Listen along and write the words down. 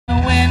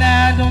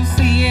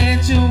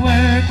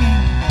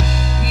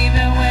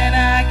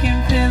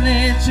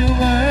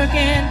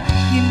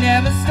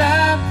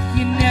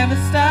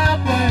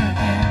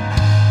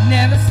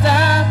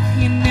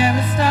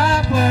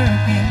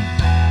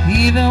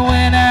Even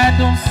when I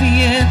don't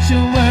see it,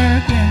 you're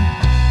working.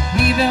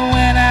 Even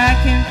when I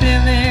can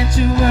feel it,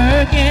 you're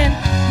working.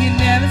 You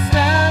never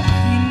stop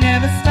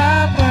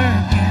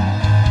working.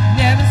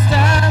 Never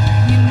stop,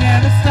 you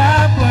never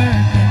stop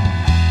working.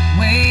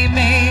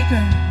 Waymaker,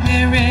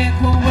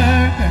 miracle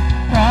worker,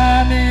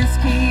 promise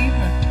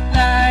keeper,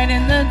 light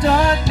in the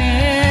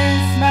darkness.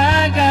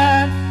 My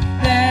God,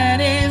 that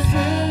is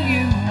who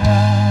you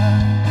are.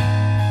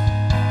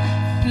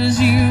 'Cause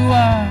you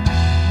are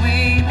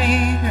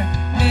waymaker,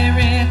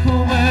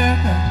 miracle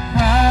worker,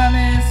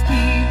 promise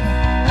keeper,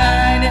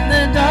 light in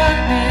the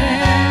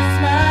darkness.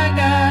 My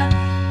God,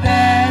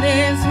 that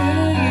is who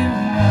you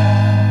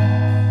are.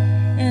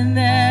 And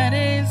that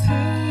is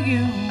who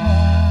you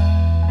are.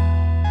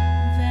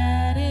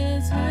 That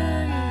is who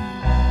you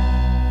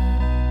are.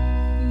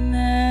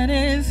 That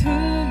is who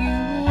you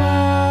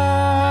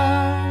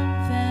are.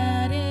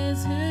 That is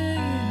who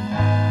you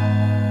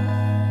are.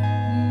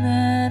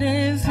 That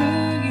is who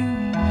you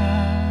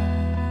are.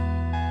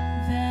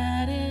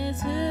 That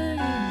is who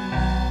you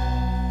are.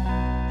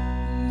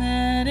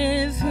 That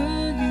is who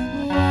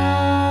you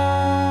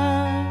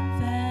are.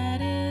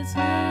 That is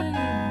who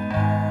you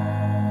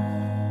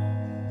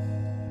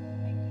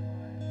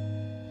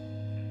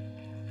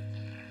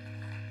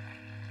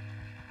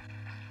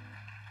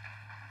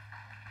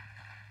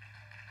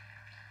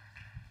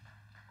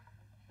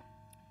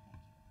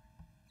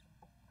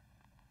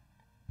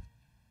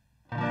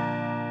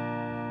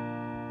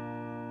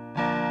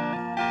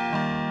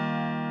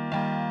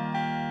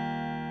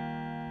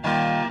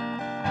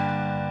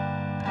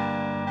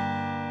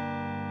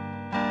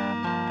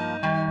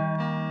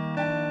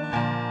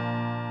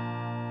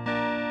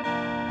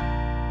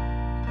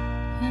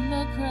in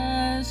the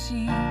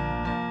crushing,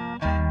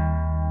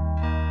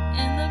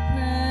 in the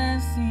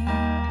pressing,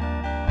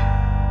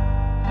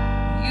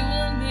 you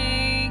are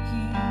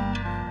making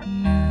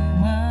new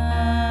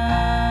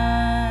wine.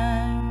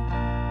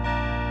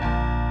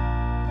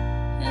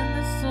 In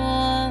the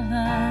soul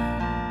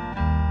line,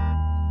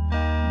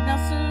 now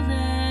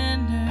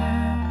surrender,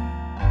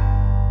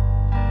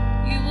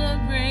 you are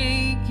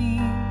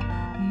breaking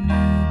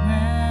new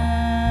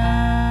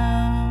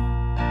ground.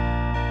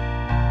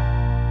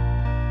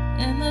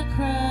 In the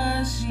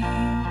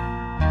crushing,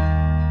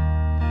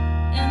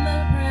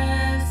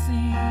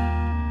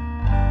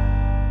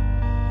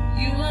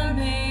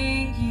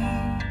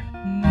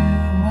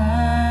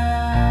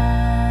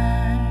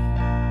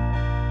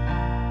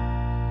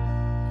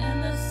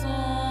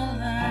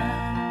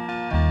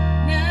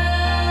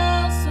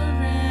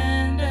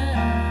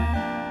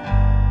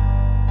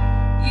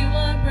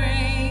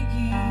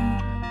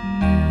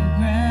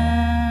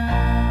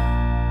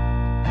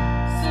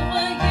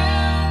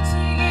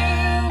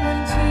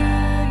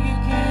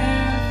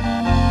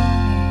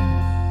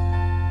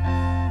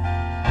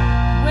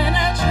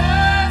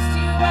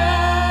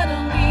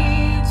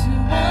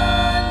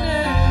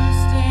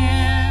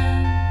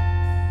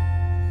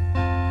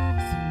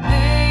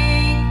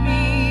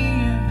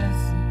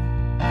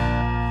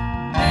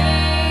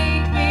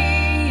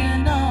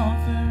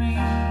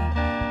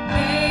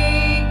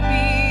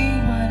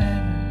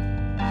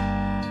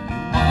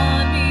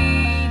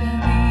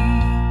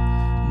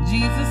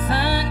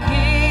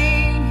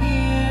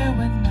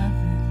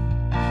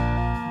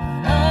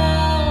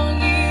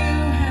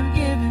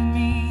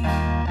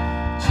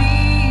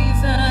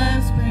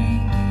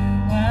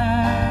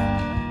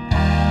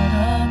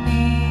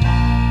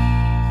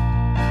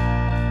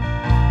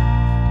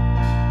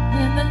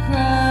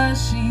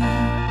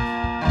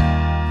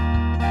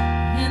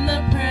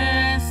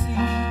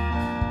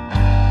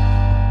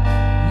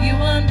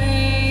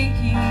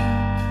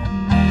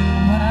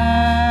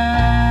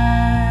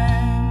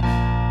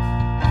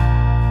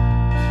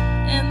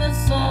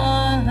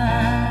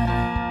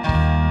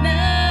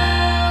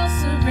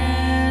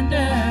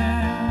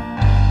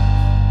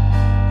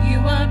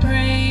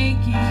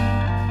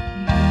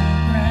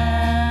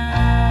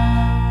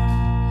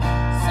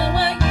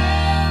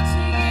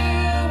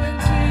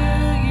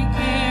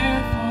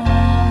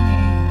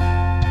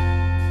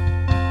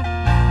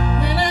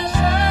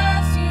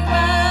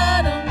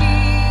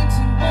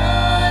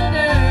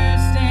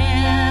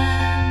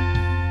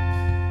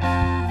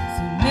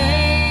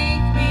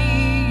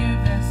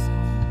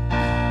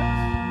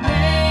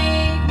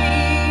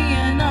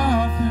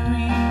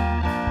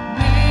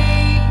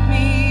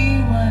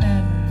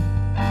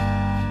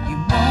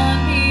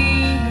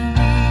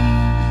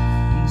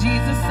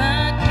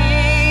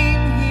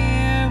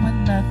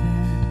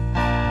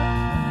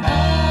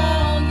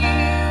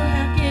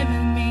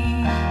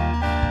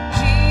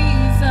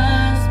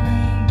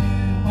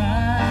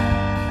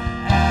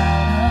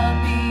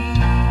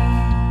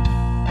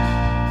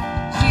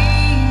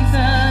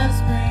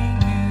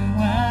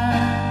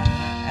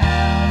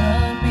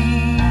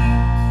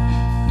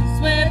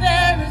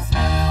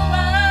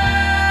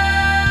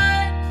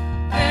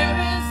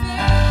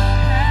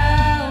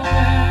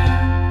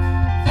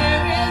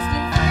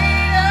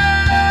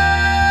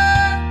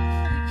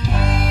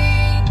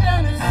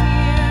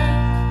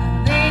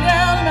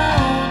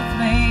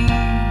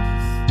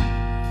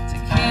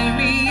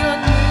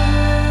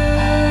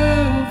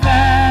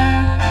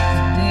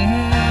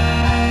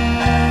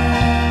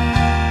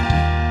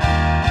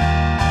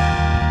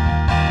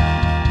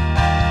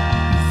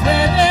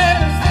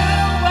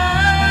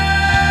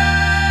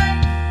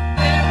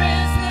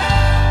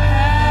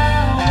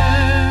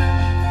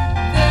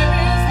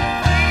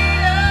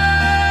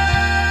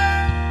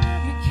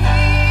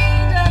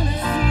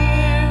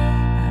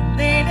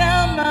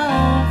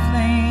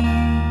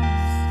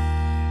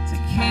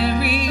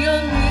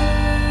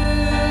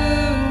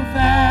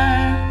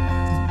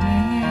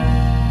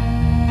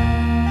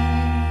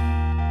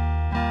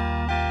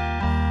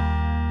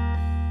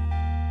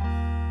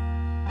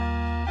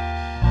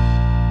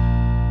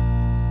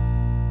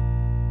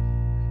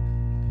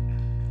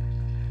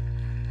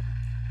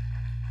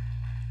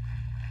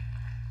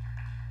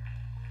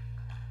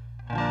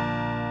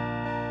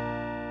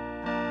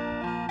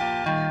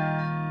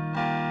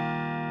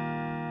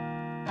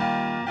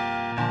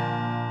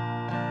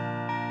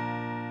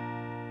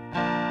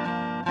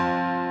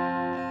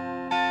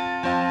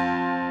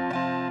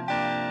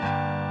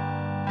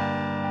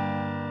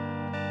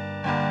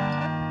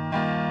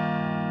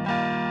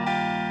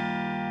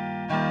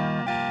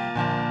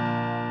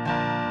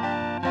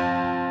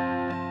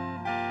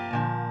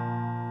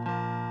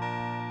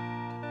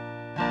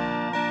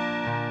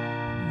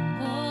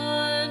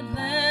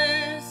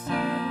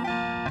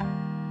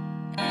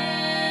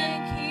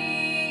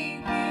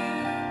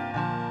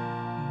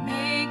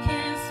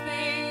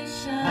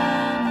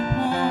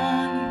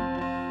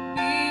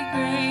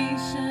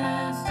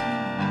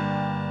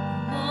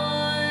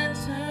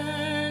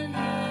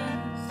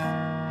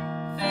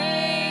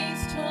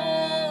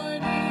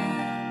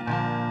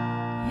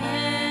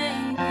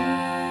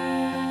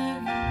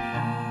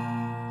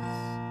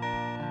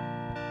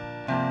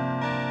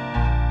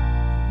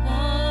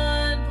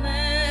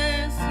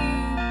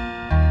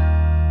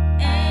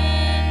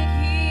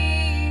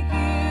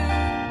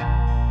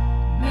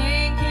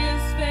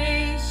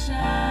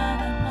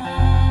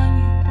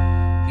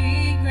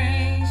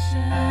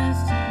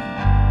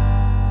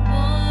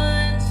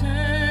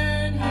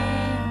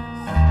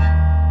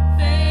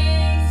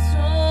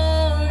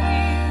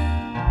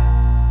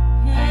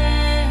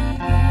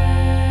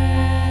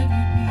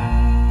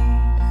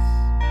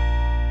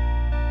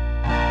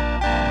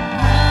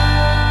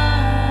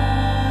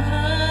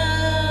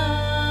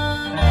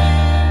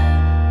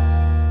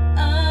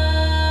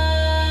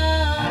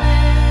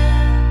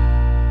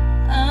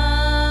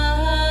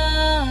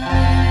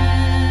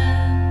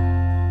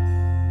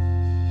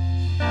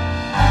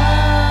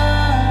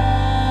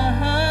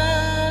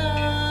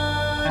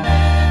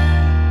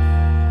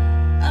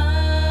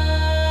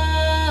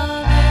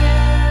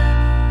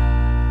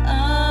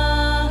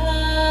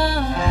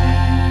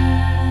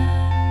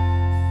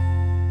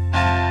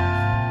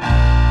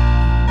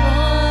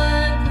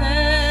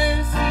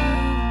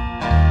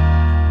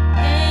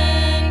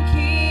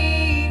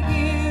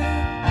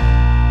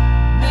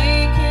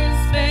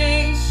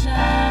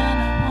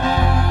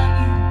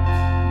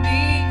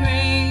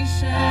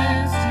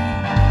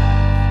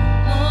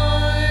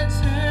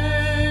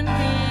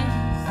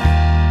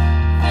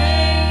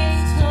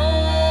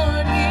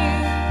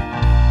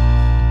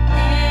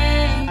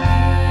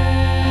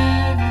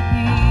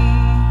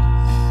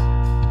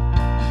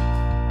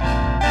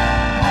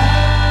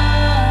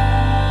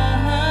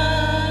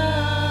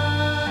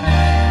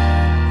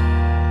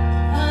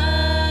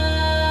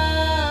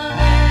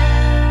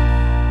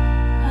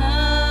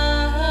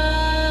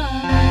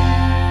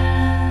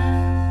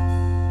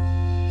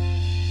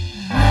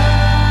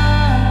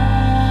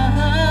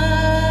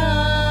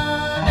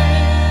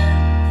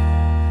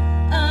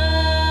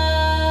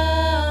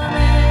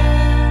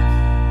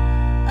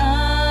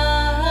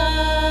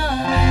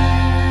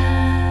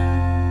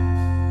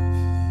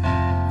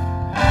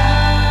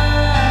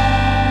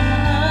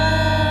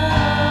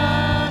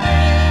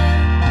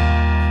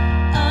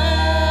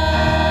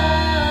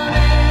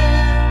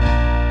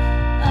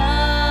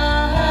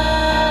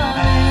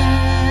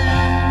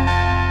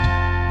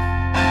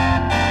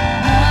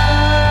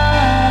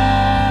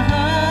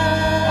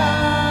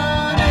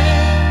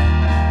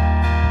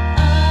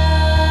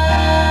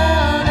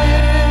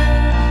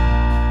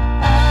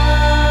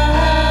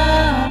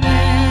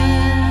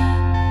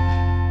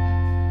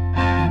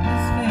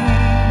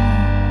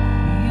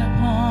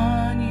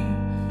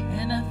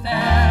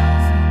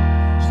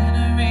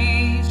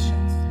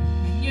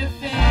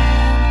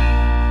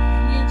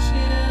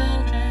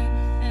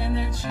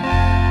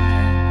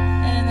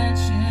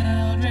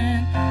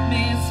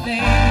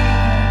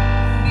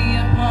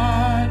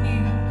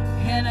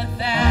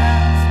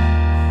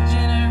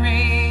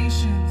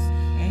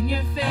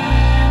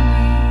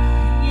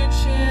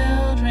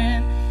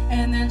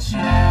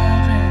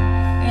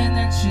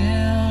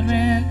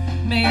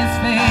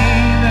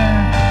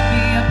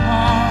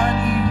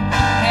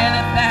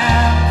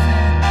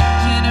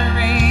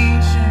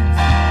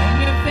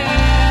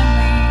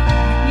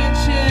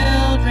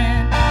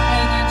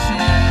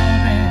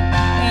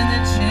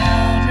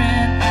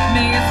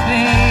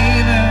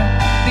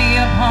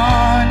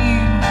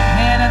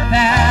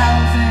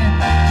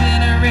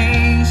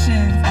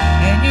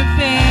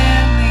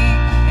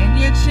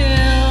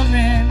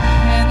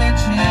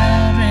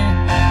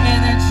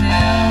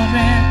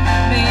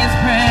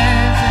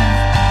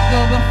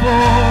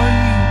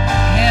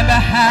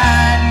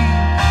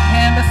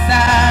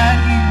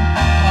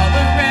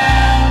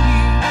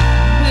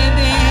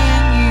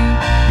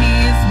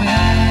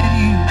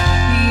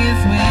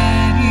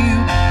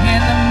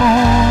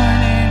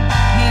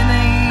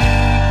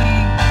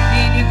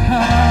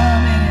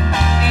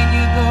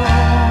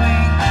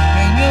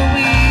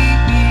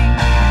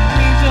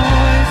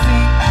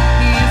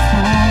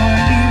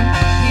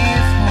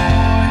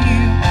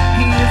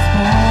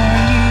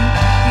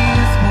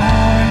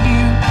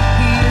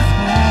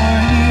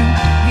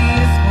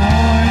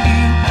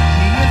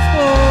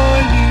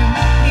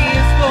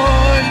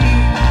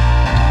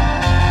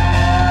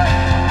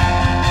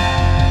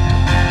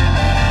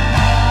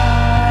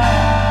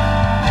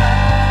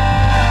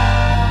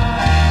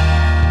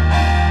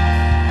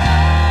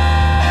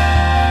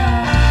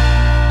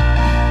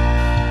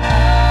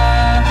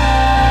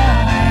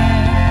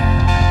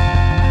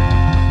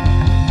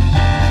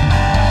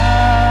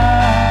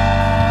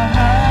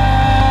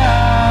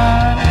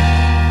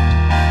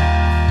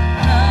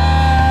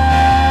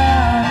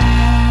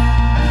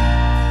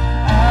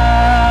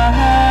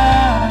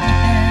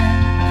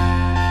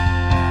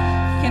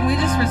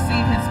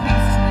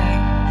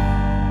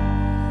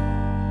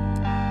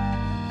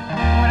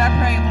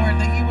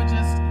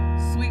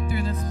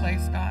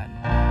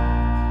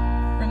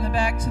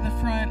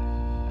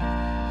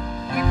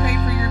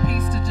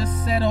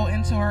 just settle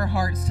into our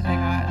hearts today,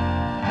 God.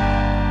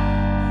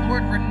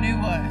 Lord, renew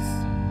us.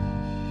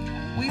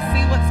 We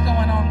see what's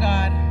going on,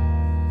 God,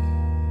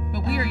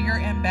 but we are your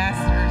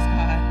ambassadors,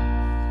 God.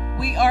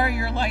 We are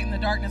your light in the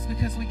darkness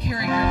because we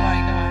carry your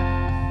light,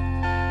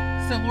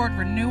 God. So, Lord,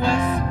 renew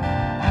us,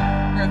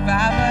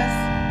 revive us,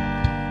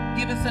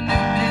 give us a new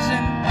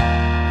vision,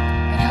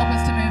 and help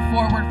us to move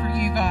forward for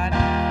you, God.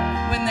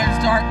 When there's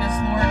darkness,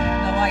 Lord,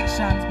 the light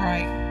shines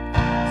bright.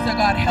 So,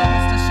 God, help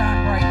us to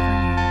shine bright for you.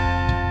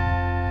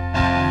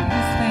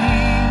 His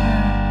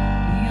favor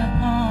be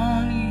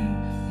upon you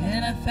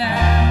and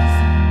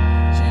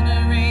 1,000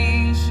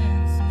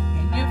 generations,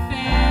 and your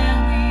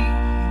family,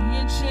 and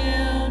your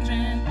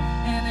children,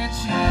 and their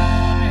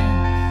children,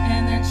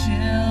 and their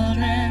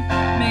children.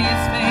 May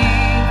his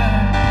favor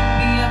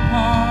be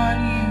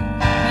upon you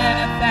and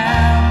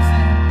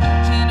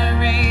 1,000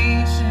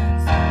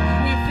 generations,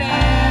 and your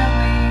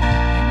family,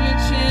 and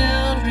your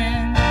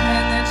children,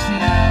 and their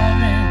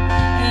children,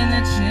 and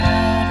their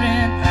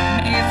children.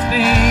 May his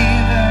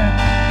favor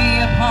be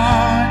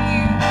upon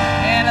you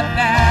and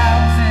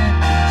 1,000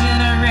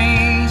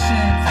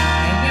 generations,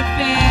 and your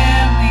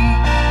family,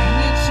 and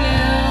your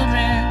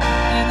children,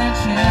 and their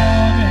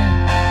children,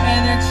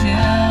 and their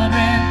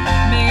children.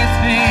 May his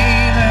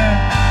favor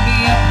be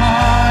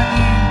upon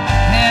you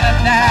and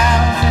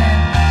 1,000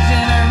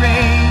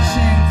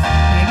 generations,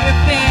 and your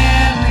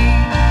family,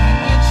 and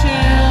your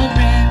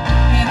children,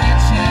 and their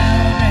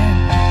children,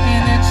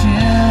 and their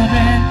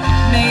children.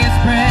 May his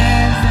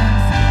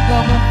presence go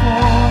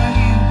before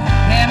you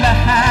and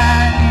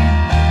behind you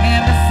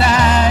and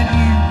beside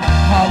you,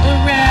 all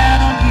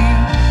around you,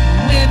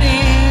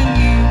 within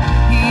you.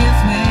 He is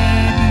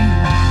with you.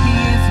 He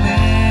is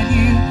with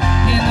you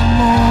in the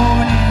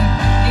morning,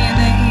 in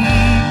the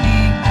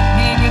evening,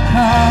 and you're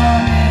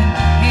coming,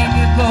 and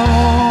you're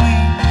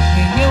going,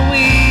 and you're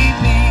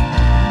weeping,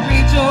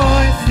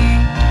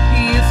 rejoicing.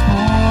 He is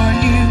for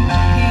you.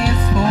 He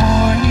is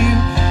for you.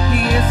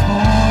 He is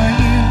for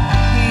you.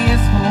 He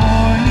is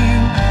for you.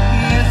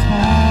 He is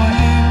for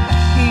you.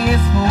 He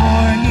is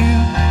for you.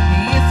 He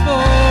is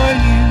for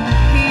you.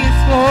 He is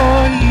for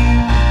you.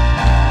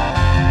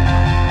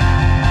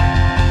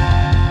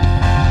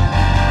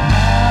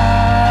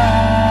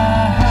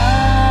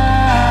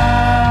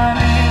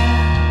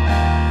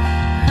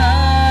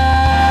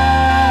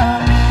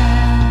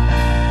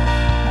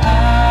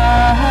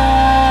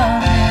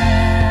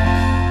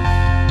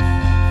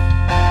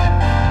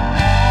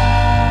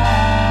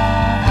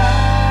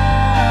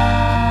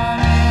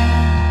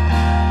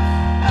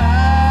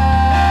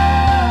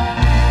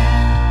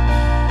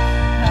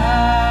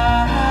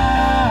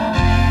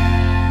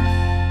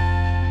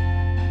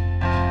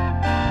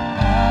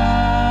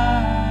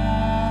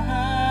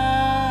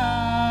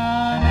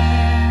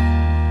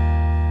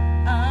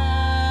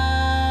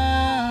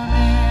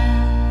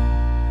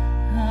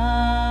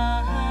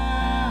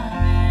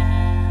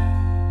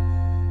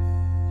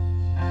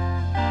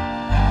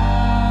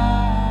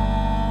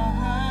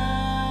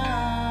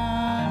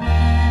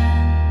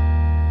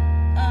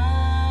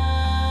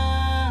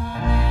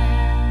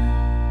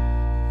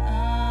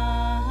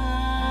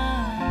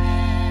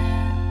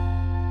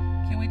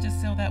 Can we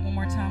just seal that one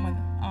more time with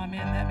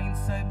amen? That means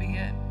so be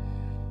it.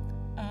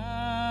 Amen.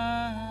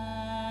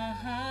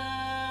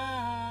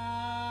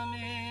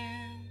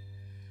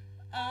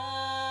 Amen. Amen.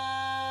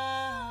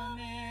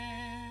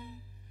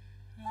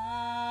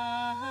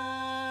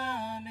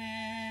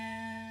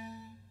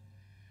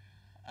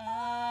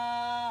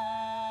 Amen.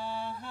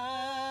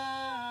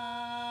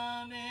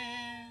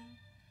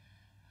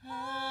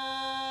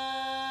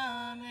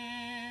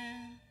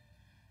 Amen.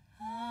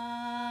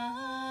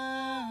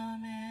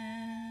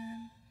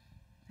 Amen.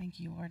 Thank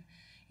you, Lord.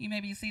 You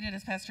may be seated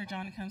as Pastor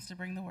John comes to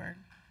bring the word.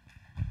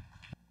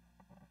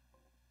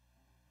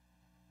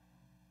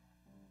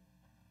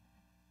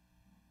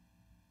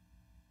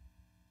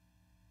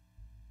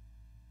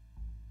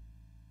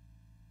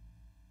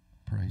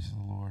 Praise the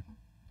Lord.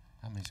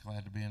 How many's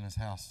glad to be in his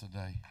house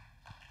today?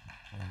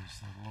 Praise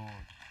the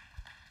Lord.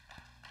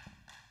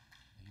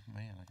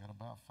 Amen. I got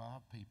about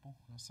 5 people.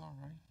 That's all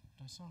right.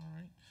 That's all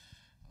right.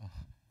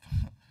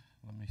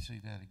 Let me see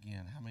that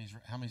again. How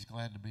many's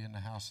glad to be in the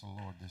house of the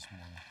Lord this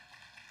morning?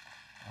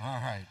 All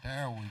right.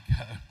 There we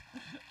go.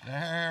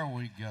 There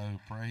we go.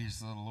 Praise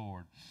the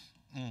Lord.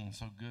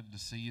 So good to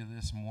see you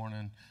this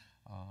morning.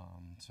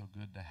 So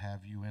good to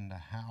have you in the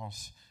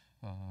house.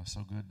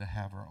 So good to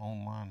have our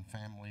online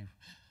family.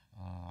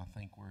 I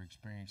think we're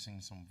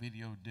experiencing some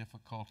video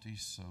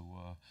difficulties,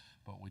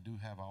 but we do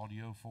have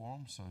audio for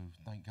them, so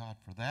thank God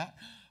for that.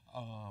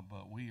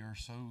 But we are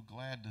so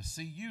glad to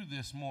see you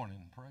this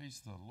morning.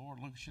 Praise the Lord.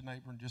 Look at your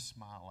neighbor and just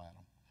smile at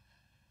them.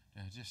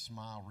 Just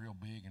smile real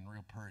big and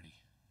real pretty.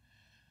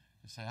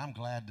 Just say, I'm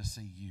glad to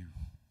see you.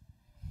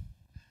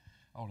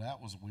 Oh,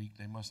 that was weak.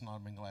 They must not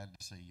have been glad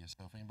to see you.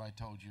 So if anybody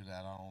told you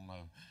that, I don't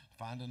know.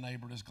 Find a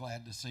neighbor that's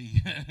glad to see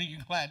you.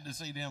 You're glad to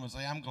see them and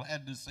say, I'm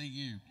glad to see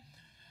you.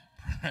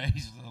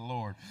 Praise the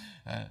Lord.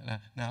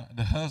 Now,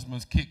 the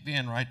husbands kicked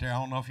in right there. I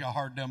don't know if y'all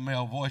heard them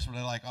male voice, but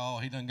they're like, oh,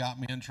 he done got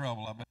me in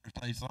trouble. I better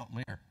say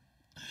something here.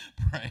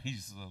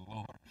 Praise the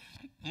Lord.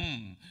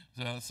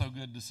 So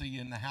good to see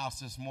you in the house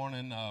this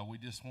morning. We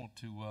just want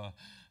to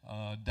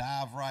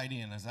dive right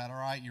in. Is that all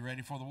right? You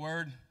ready for the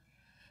word?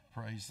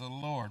 Praise the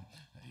Lord.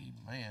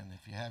 Amen.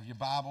 If you have your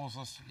Bibles,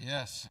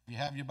 if you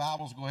have your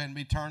Bibles, go ahead and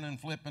be turning,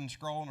 flipping,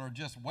 scrolling, or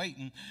just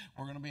waiting.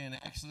 We're going to be in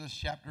Exodus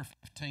chapter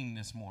 15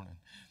 this morning.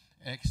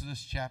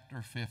 Exodus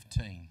chapter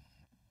 15.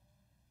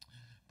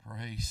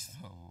 Praise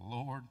the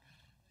Lord.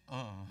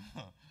 I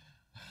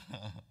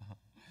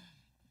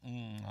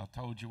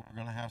told you we're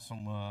going to have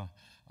some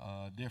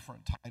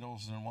different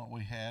titles than what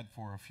we had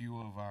for a few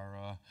of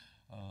our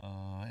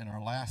in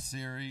our last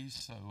series,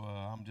 so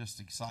I'm just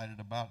excited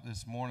about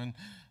this morning.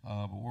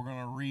 But we're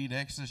going to read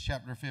Exodus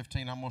chapter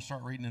 15. I'm going to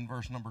start reading in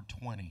verse number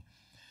 20.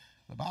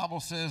 The Bible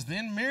says,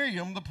 "Then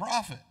Miriam the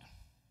prophet,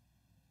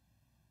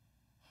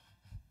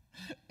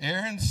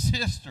 Aaron's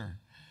sister,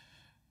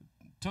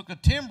 took a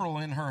timbrel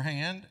in her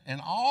hand, and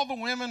all the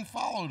women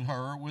followed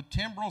her with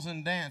timbrels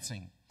and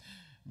dancing.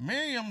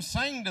 Miriam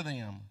sang to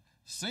them,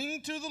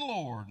 'Sing to the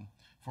Lord,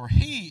 for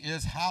he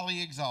is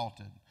highly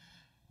exalted.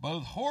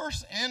 Both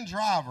horse and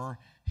driver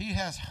he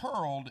has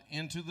hurled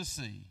into the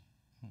sea.'"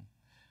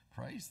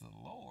 Praise the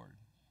Lord.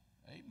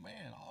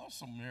 Amen.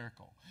 Awesome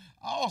miracle.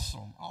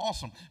 Awesome.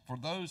 For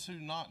those who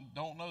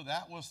don't know,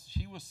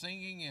 she was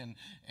singing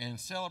and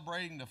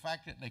celebrating the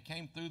fact that they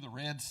came through the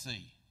Red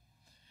Sea.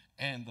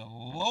 And the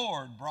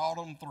Lord brought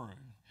them through.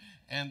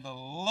 And the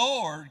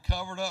Lord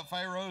covered up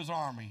Pharaoh's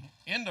army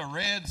in the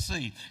Red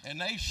Sea. And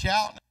they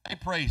shout and they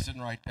praising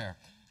right there.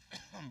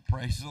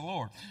 Praise the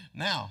Lord.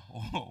 Now,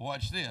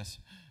 watch this.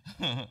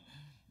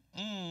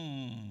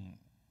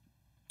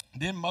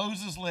 Then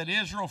Moses led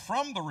Israel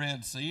from the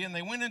Red Sea, and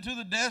they went into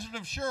the desert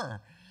of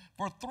Shur.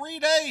 For 3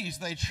 days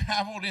they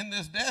traveled in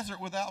this desert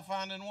without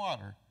finding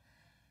water.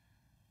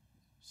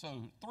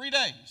 So 3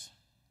 days.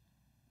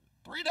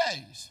 3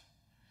 days.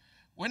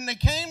 When they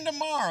came to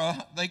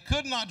Marah, they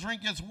could not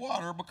drink its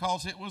water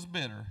because it was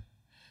bitter.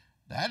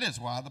 That is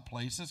why the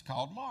place is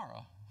called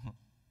Marah.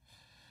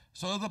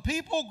 So the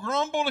people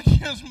grumbled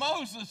against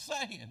Moses,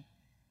 saying,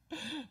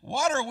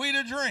 "What are we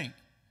to drink?"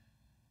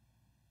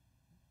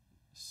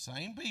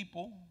 Same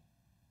people,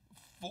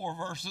 4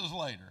 verses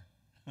later.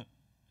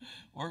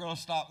 We're going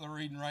to stop the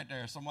reading right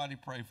there. Somebody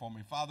pray for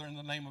me. Father, in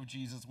the name of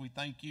Jesus, we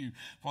thank you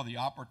for the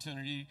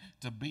opportunity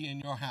to be in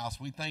your house.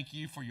 We thank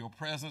you for your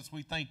presence.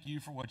 We thank you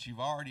for what you've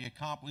already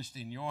accomplished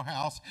in your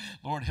house.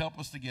 Lord, help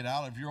us to get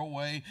out of your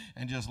way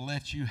and just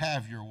let you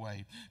have your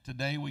way.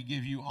 Today, we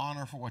give you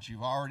honor for what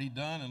you've already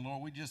done. And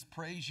Lord, we just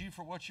praise you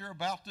for what you're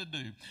about to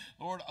do.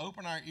 Lord,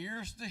 open our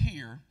ears to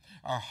hear,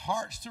 our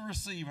hearts to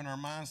receive, and our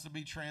minds to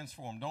be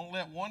transformed. Don't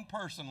let one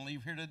person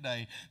leave here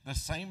today the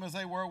same as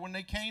they were when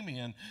they came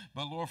in,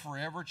 but Lord,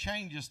 forever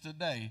change us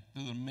today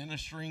through the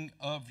ministering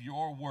of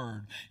your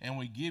word. And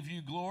we give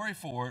you glory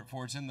for it,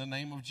 for it's in the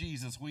name of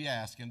Jesus we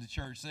ask. And the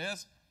church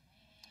says,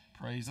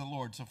 praise the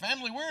Lord. So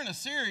family, we're in a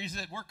series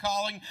that we're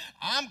calling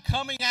I'm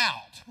Coming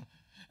Out.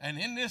 And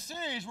in this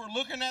series, we're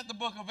looking at the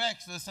book of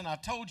Exodus, and I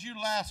told you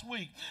last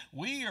week,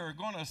 we are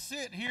going to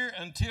sit here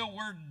until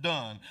we're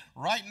done.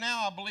 Right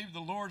now, I believe the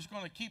Lord's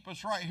going to keep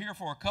us right here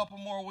for a couple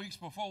more weeks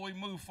before we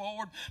move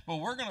forward, but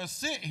we're going to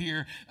sit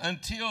here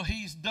until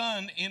he's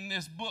done in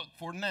this book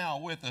for now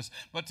with us.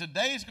 But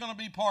today's going to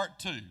be part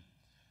 2.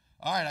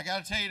 All right, I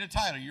got to tell you the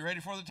title. You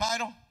ready for the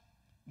title?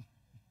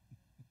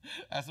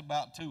 That's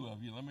about 2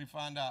 of you. Let me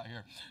find out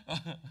here.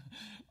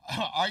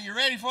 Are you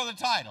ready for the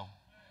title?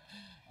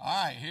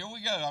 All right, here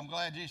we go. I'm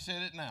glad you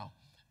said it now.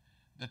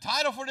 The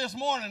title for this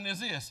morning is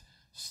this: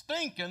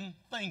 Stinkin,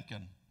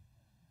 Thinkin.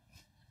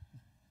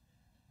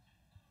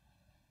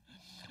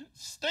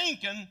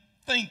 Stinkin,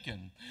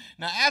 Thinkin.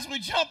 Now, as we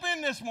jump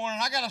in this morning,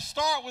 I got to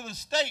start with a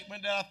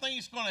statement that I think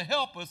is going to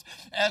help us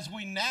as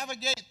we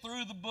navigate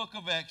through the book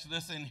of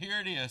Exodus, and here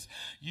it is.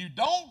 You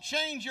don't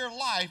change your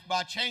life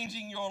by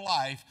changing your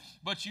life,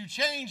 but you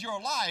change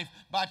your life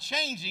by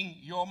changing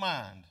your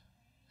mind.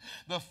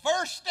 The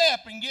first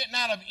step in getting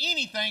out of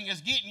anything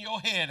is getting your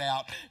head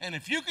out. And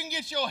if you can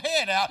get your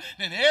head out,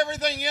 then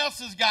everything else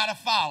has got to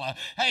follow.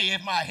 Hey,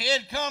 if my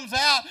head comes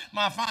out,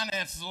 my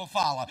finances will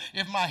follow.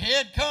 If my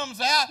head comes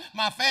out,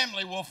 my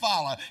family will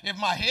follow. If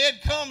my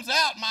head comes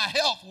out, my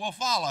health will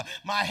follow.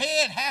 My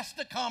head has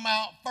to come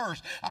out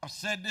first. I've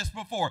said this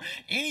before.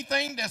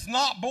 Anything that's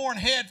not born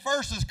head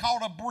first is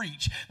called a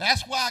breach.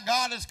 That's why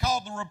God is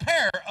called the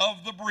repairer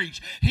of the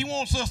breach. He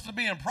wants us to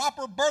be in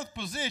proper birth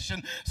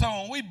position, so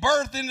when we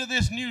birth into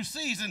this new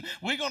season,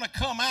 we're going to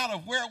come out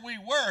of where we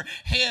were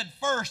head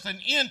first and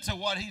into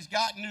what he's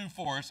got new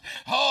for us.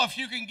 Oh, if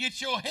you can get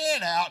your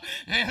head out,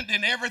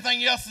 then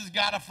everything else has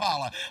got to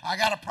follow. I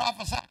got to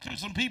prophesy to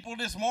some people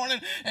this morning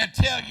and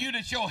tell you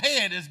that your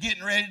head is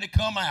getting ready to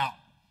come out.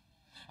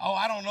 Oh,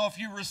 I don't know if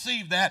you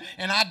received that.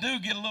 And I do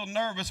get a little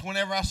nervous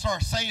whenever I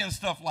start saying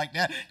stuff like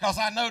that, because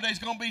I know there's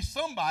going to be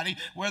somebody,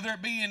 whether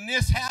it be in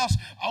this house,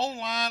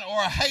 online, or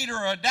a hater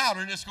or a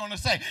doubter, that's going to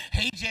say,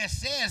 he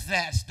just says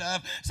that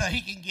stuff so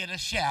he can get a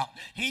shout.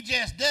 He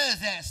just does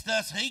that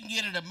stuff so he can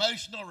get an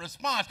emotional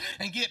response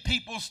and get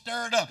people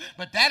stirred up.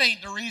 But that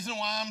ain't the reason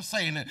why I'm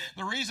saying it.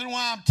 The reason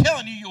why I'm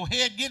telling you your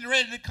head getting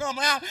ready to come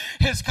out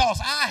is because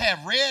I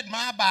have read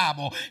my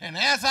Bible. And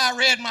as I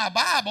read my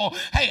Bible,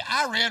 hey,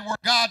 I read where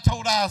God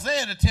told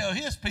Isaiah to tell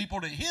his people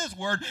that his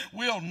word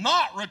will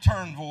not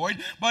return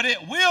void, but it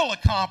will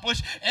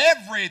accomplish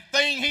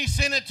everything he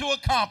sent it to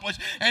accomplish,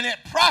 and it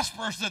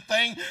prospers the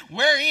thing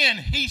wherein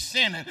he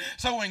sent it.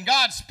 So when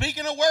God's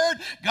speaking a word,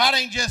 God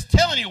ain't just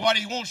telling you what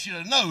he wants you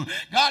to know.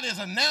 God is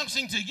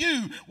announcing to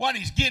you what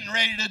he's getting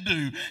ready to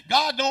do.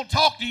 God don't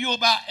talk to you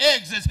about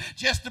exits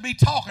just to be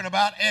talking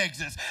about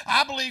exits.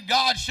 I believe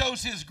God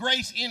shows his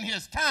grace in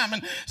his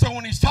timing. So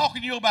when he's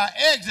talking to you about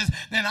exits,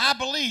 then I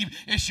believe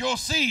it's your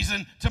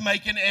season to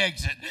make an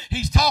exit.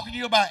 He's talking to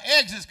you about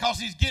exits because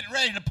he's getting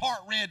ready to part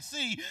Red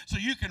Sea so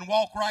you can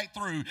walk right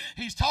through.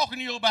 He's talking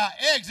to you about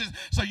exits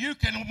so you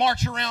can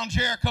march around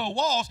Jericho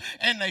walls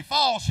and they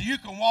fall so you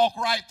can walk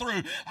right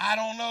through. I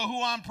don't know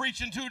who I'm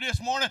preaching to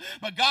this morning,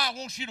 but God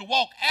wants you to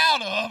walk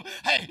out of,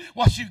 hey,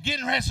 what you're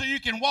getting ready so you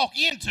can walk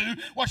into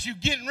what you're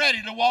getting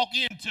ready to walk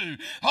into.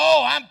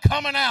 Oh, I'm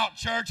coming out,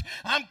 church.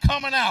 I'm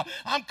coming out.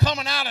 I'm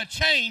coming out of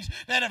chains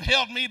that have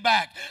held me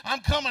back. I'm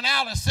coming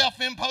out of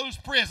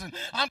self-imposed prison.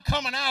 I'm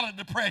coming out of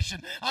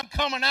depression. I'm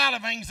coming out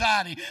of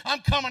anxiety. I'm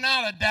coming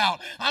out of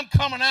doubt. I'm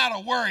coming out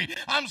of worry.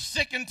 I'm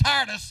sick and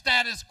tired of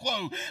status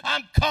quo.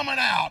 I'm coming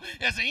out.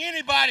 Is there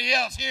anybody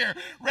else here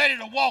ready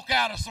to walk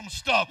out of some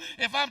stuff?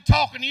 If I'm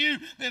talking to you,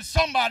 then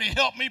somebody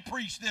help me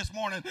preach this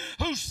morning.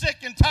 Who's sick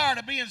and tired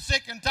of being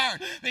sick and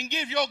tired? Then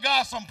give your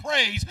God some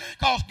praise,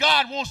 because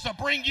God wants to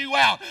bring you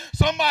out.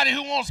 Somebody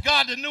who wants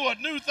God to do a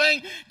new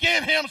thing,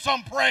 give him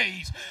some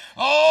praise.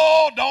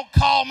 Oh, don't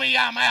call me,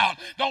 I'm out.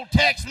 Don't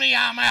text me,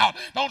 I'm out.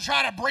 Don't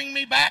try to bring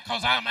me back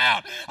because I'm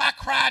out. I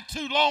cried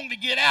too long to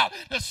get out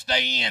to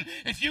stay in.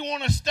 If you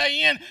want to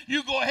stay in,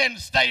 you go ahead and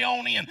stay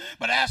on in.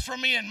 But as for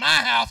me and my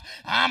house,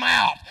 I'm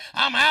out.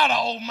 I'm out of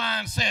old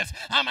mindsets.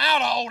 I'm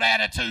out of old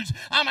attitudes.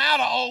 I'm out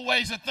of old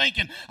ways of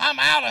thinking. I'm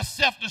out of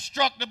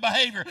self-destructive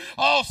behavior.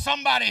 Oh,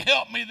 somebody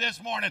help me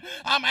this morning.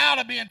 I'm out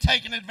of being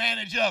taken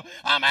advantage of.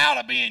 I'm out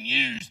of being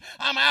used.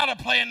 I'm out of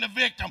playing the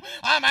victim.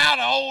 I'm out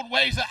of old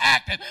ways of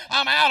acting.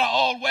 I'm out of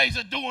old ways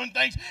of doing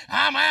things.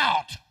 I'm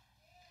out.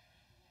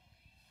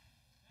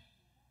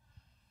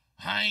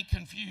 I ain't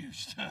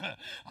confused.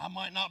 I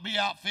might not be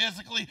out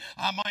physically.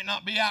 I might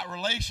not be out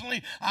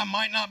relationally. I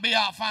might not be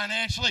out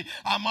financially.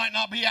 I might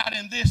not be out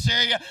in this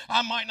area.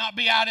 I might not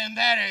be out in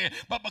that area.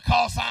 But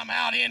because I'm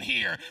out in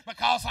here,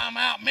 because I'm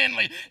out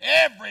mentally,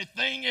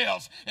 everything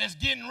else is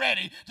getting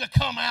ready to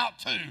come out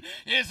too.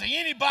 Is there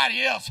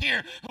anybody else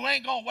here who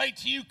ain't going to wait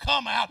till you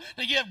come out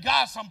to give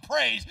God some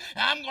praise?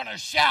 And I'm going to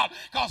shout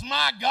because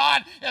my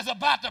God is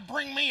about to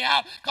bring me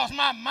out because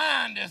my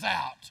mind is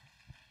out.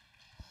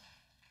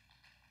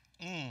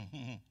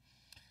 Mm-hmm.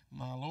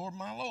 My Lord,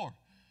 my Lord.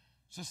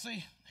 So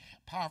see,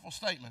 powerful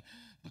statement.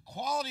 The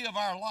quality of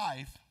our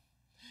life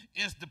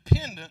is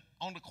dependent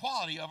on the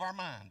quality of our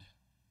mind.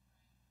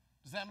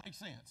 Does that make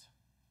sense?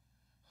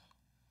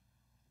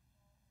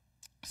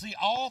 See,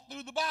 all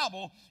through the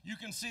Bible, you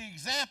can see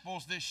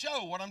examples that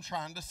show what I'm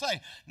trying to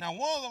say. Now,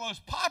 one of the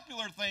most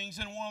popular things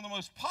and one of the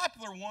most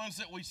popular ones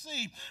that we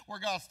see where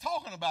God's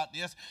talking about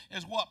this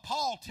is what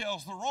Paul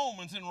tells the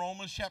Romans in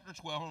Romans chapter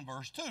 12 and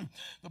verse 2.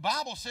 The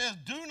Bible says,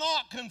 do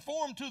not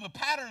conform to the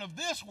pattern of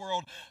this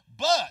world,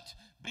 but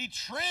be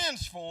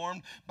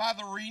transformed by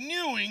the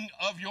renewing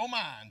of your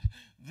mind.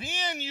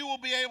 Then you will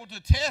be able to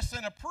test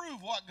and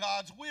approve what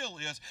God's will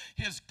is,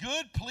 his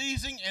good,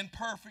 pleasing, and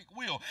perfect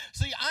will.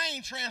 See, I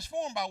ain't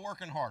transformed by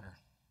working harder.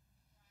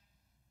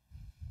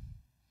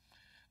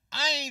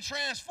 I ain't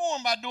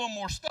transformed by doing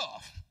more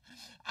stuff.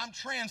 I'm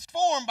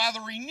transformed by the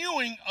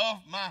renewing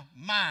of my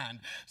mind.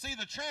 See,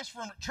 the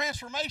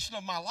transformation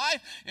of my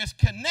life is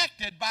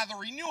connected by the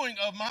renewing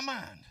of my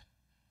mind.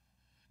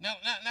 Now,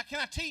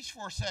 can I teach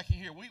for a second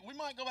here? We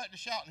might go back to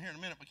shouting here in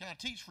a minute, but can I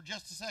teach for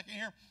just a second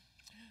here?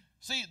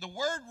 See, the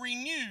word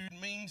renewed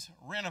means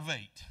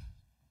renovate.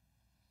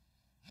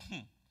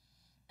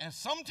 And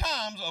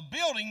sometimes a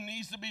building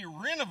needs to be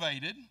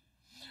renovated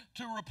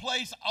to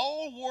replace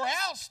old,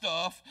 wore-out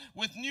stuff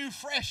with new,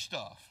 fresh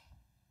stuff.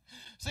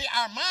 See,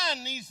 our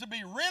mind needs to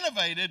be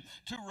renovated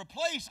to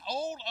replace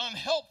old,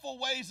 unhelpful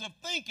ways of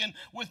thinking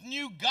with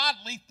new,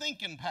 godly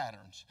thinking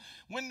patterns.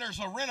 When there's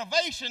a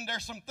renovation,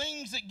 there's some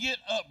things that get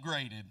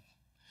upgraded.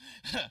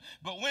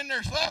 but then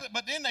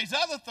there's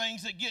other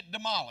things that get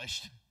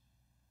demolished.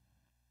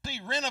 See,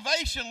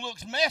 renovation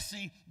looks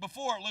messy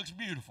before it looks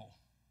beautiful.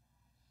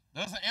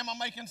 Am I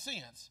making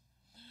sense?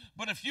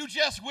 But if you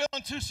just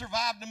willing to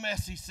survive the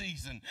messy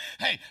season,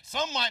 hey,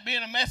 some might be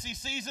in a messy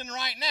season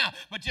right now,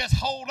 but just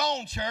hold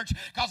on, church,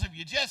 because if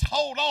you just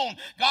hold on,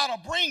 God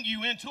will bring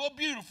you into a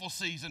beautiful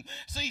season.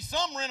 See,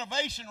 some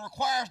renovation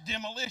requires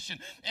demolition,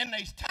 and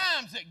there's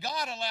times that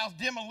God allows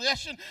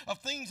demolition of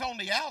things on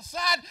the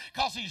outside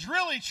because he's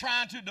really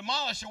trying to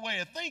demolish a way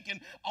of thinking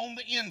on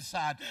the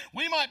inside.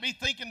 We might be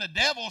thinking the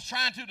devil's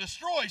trying to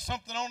destroy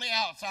something on the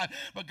outside,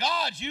 but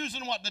God's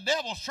using what the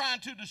devil's trying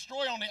to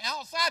destroy on the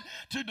outside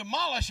to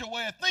demolish a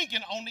way of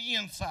thinking on the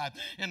inside.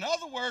 In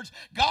other words,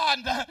 God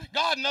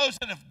knows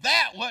that if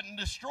that wasn't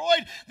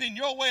destroyed, then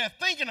your way of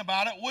thinking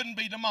about it wouldn't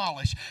be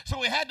demolished. So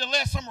we had to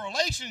let some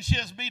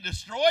relationships be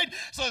destroyed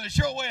so that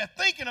your way of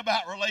thinking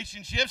about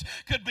relationships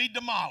could be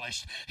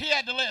demolished. He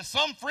had to let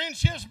some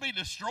friendships be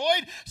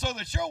destroyed so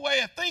that your way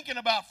of thinking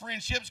about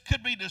friendships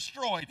could be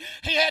destroyed.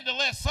 He had to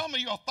let some of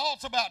your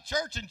thoughts about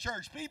church and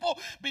church people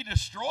be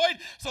destroyed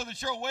so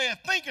that your way of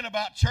thinking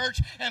about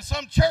church and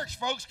some church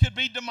folks could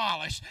be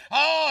demolished.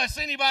 Oh, is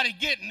anybody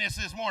getting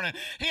this morning?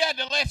 He had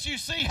to let you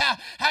see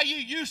how you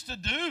used to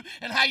do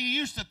and how you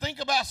used to think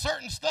about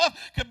certain stuff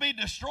could be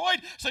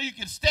destroyed so you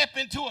could step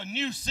into a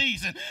new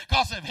season.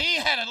 Because if he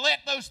had let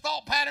those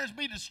thought patterns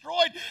be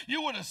destroyed,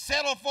 you would have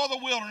settled for the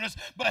wilderness.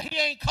 But he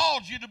ain't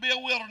called you to be a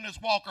wilderness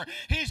walker.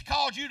 He's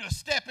called you to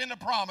step into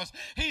promise.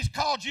 He's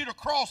called you to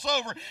cross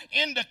over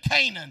into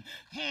Canaan.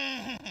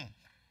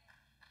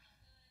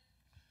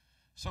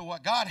 So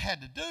what God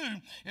had to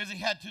do is he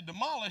had to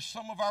demolish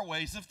some of our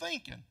ways of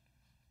thinking.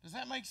 Does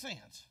that make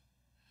sense?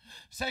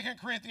 2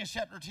 Corinthians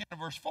chapter 10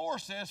 verse 4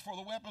 says, "For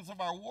the weapons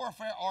of our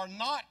warfare are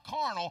not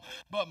carnal,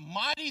 but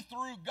mighty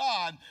through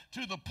God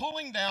to the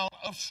pulling down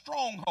of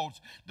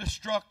strongholds,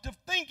 destructive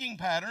thinking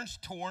patterns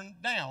torn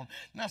down."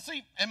 Now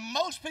see, and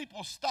most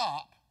people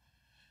stop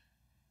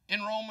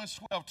in Romans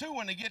 12:2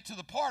 when they get to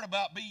the part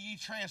about be ye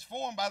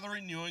transformed by the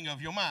renewing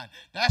of your mind.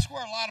 That's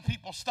where a lot of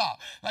people stop.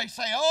 They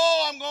say,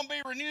 "Oh, I'm going to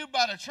be renewed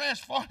by the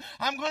transforming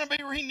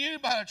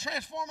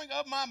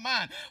of my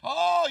mind."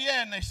 Oh,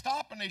 yeah, and they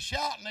stop and they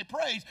shout and they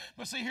praise.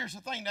 But see, here's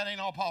the thing, that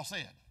ain't all Paul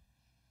said.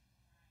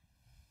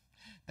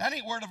 That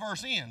ain't where the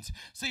verse ends.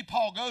 See,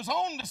 Paul goes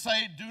on to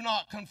say, "Do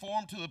not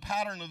conform to the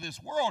pattern of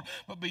this world,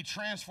 but be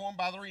transformed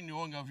by the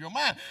renewing of your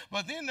mind."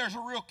 But then there's a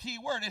real key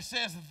word. It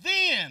says,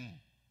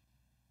 "Then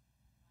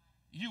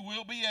you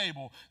will be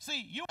able." See,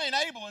 you ain't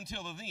able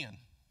until the then.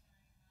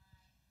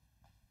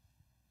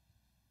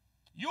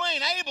 You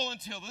ain't able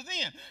until the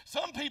then.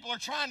 Some people are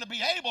trying to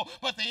be able,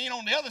 but they ain't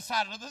on the other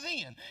side of the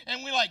then.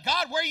 And we're like,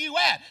 "God, where you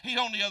at?" He's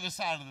on the other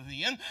side of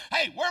the then.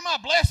 "Hey, where my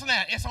blessing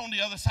at?" It's on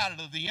the other side of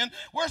the then.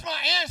 "Where's my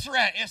answer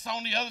at?" It's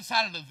on the other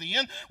side of the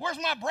then. "Where's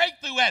my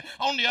breakthrough at?"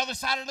 On the other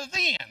side of the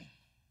then.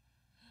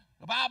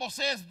 The Bible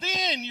says,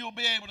 "Then you'll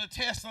be able to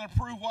test and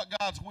approve what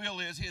God's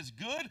will is, his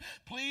good,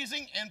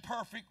 pleasing, and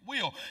perfect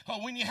will."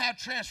 But when you have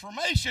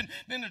transformation,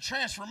 then the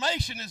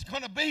transformation is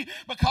going to be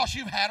because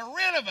you've had a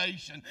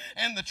renovation.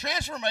 And the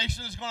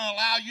transformation is going to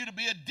allow you to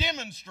be a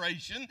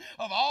demonstration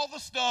of all the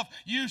stuff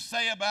you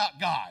say about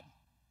God.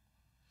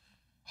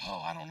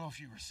 Oh, I don't know if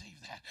you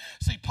received that.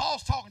 See,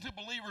 Paul's talking to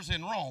believers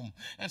in Rome.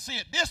 And see,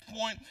 at this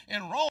point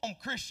in Rome,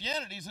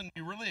 Christianity is a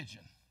new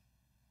religion.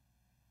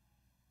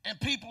 And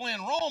people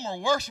in Rome are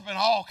worshiping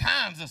all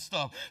kinds of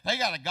stuff. They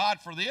got a God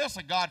for this,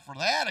 a God for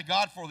that, a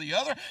God for the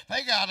other.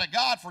 They got a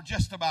God for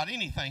just about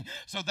anything.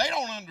 So they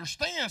don't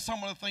understand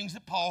some of the things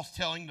that Paul's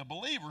telling the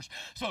believers.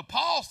 So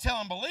Paul's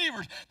telling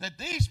believers that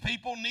these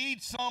people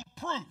need some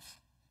proof.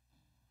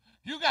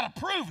 You got to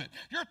prove it.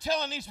 You're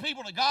telling these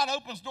people that God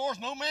opens doors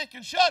no man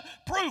can shut?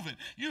 Prove it.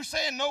 You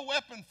saying no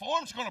weapon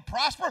formed is going to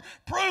prosper?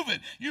 Prove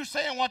it. You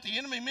saying what the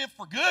enemy meant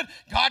for good,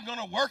 God going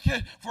to work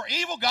it for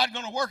evil, God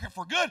going to work it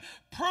for good?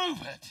 Prove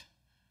it.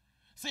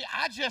 See,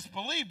 I just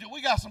believe that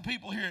we got some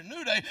people here at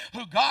New Day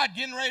who God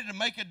getting ready to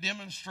make a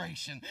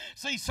demonstration.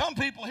 See, some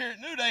people here at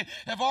New Day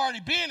have already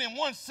been in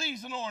one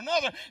season or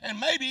another, and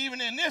maybe even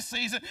in this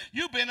season,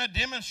 you've been a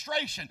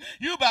demonstration.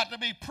 You're about to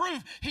be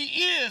proof he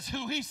is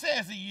who he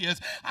says he is.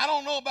 I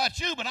don't know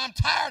about you, but I'm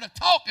tired of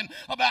talking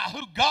about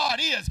who God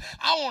is.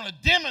 I want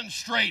to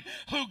demonstrate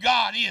who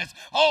God is.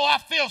 Oh, I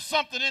feel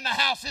something in the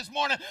house this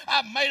morning.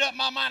 I've made up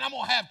my mind. I'm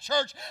going to have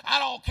church. I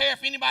don't care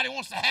if anybody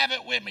wants to have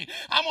it with me.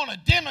 I'm going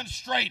to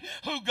demonstrate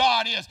who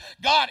God is.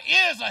 God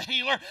is a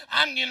healer.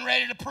 I'm getting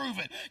ready to prove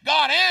it.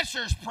 God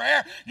answers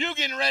prayer. You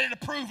getting ready to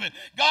prove it.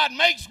 God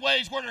makes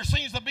ways where there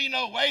seems to be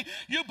no way.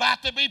 You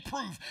about to be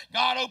proof.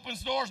 God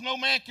opens doors no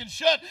man can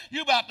shut.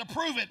 You about to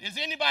prove it. Is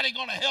anybody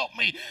going to help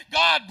me?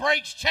 God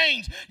breaks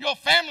chains. Your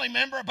family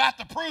member about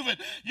to prove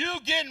it. You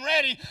getting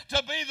ready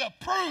to be the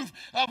proof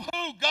of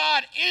who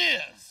God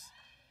is.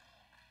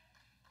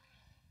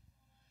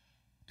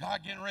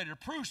 God getting ready to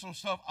prove some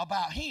stuff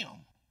about him.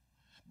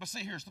 But see,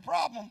 here's the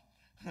problem.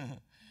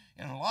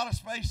 In a lot of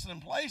spaces and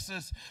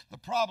places, the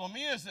problem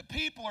is that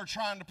people are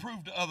trying to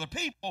prove to other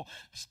people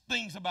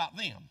things about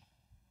them.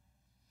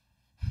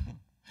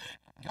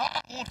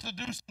 God wants to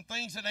do some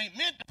things that ain't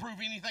meant to prove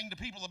anything to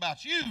people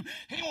about you.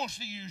 He wants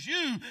to use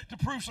you to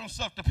prove some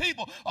stuff to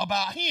people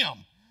about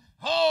him.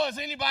 Oh, is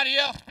anybody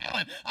else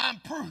feeling? I'm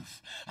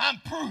proof. I'm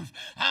proof.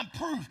 I'm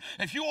proof.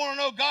 If you want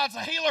to know God's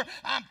a healer,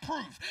 I'm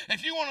proof.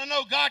 If you want to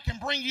know God can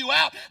bring you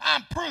out,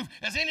 I'm proof.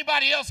 Has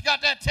anybody else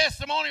got that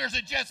testimony, or is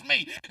it just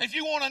me? If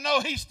you want to know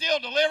He still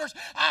delivers,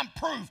 I'm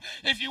proof.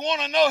 If you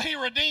want to know He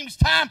redeems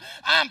time,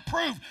 I'm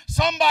proof.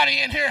 Somebody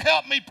in here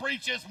help me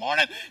preach this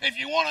morning. If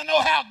you want to know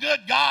how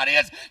good God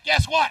is,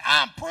 guess what?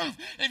 I'm proof.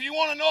 If you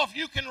want to know if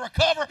you can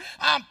recover,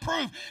 I'm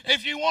proof.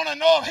 If you want to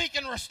know if He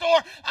can restore,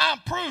 I'm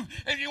proof.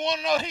 If you want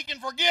to know He can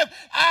forgive,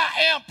 I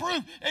am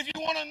proof. If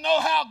you want to know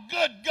how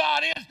good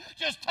God is,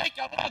 just take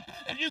a look.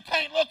 If you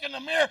can't look in the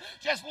mirror,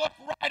 just look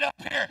right up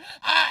here.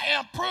 I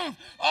am proof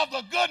of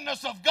the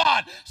goodness of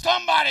God.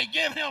 Somebody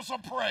give Him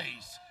some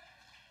praise.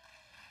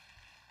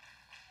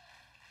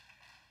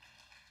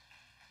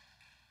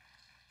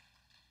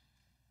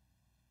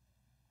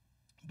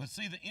 But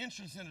see, the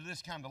entrance into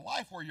this kind of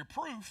life where you're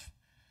proof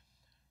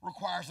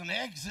requires an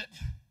exit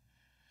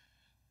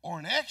or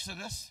an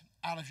exodus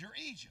out of your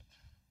Egypt.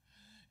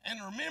 And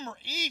remember,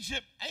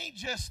 Egypt ain't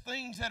just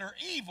things that are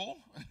evil.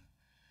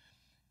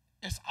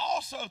 It's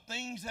also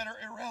things that are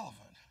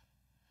irrelevant.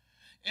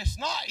 It's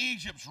not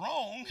Egypt's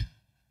wrong.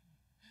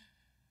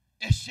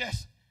 It's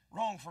just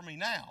wrong for me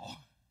now.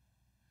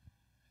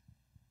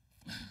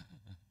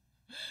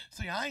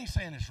 See, I ain't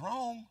saying it's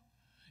wrong.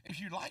 If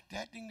you like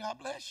that, then God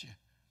bless you.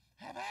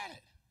 Have at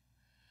it.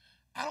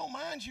 I don't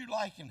mind you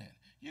liking it.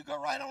 You go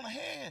right on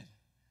ahead.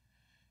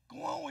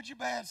 Go on with your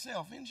bad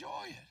self.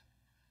 Enjoy it.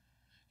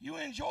 You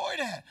enjoy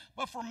that.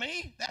 But for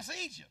me, that's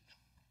Egypt.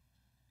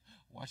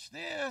 Watch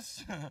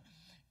this.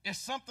 It's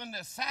something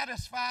that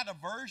satisfied a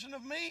version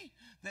of me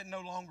that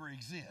no longer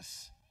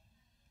exists.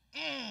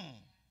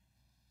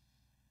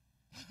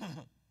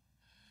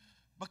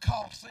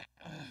 Because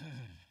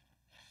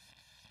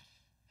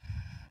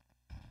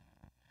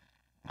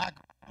my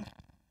growth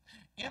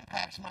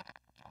impacts my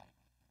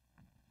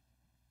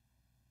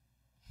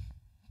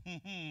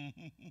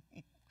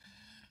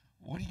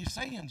What are you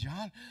saying,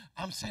 John?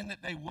 I'm saying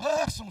that there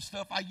was some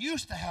stuff I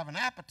used to have an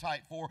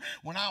appetite for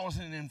when I was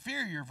an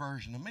inferior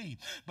version of me.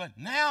 But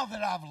now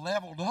that I've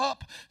leveled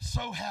up,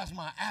 so has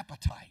my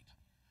appetite.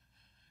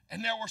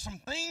 And there were some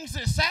things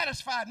that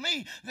satisfied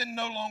me that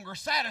no longer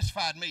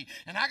satisfied me.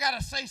 And I got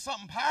to say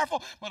something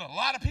powerful, but a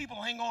lot of people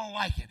ain't going to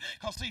like it.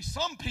 Because, see,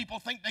 some people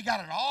think they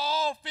got it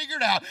all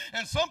figured out.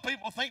 And some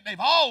people think they've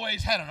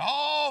always had it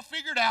all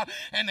figured out.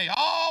 And they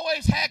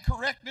always had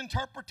correct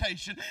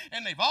interpretation.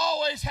 And they've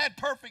always had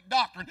perfect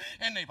doctrine.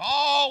 And they've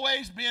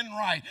always been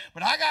right.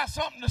 But I got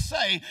something to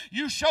say.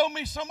 You show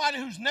me somebody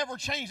who's never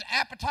changed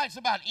appetites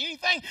about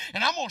anything,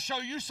 and I'm going to show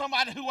you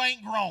somebody who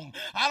ain't grown.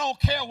 I don't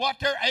care what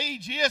their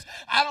age is.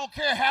 I don't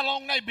care how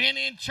long they've been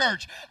in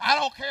church. I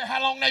don't care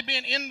how long they've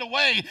been in the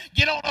way.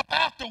 Get on up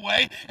out the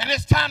way, and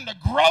it's time to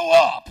grow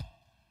up.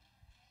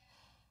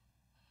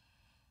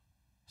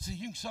 See,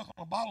 you can suck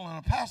on a bottle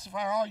and a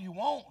pacifier all you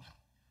want.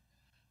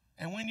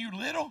 And when you're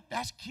little,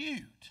 that's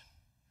cute.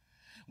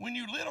 When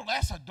you're little,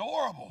 that's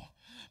adorable.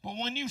 But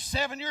when you're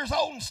 7 years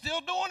old and still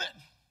doing it,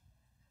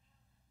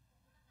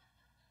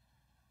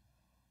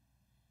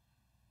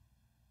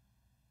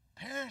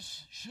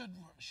 parents should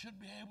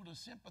be able to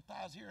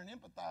sympathize here and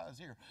empathize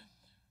here.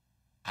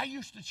 I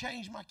used to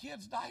change my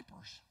kids'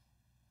 diapers.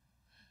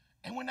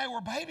 And when they were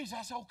babies,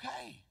 that's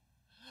okay.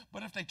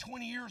 But if they're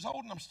 20 years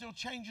old and I'm still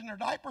changing their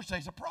diapers,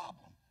 there's a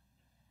problem.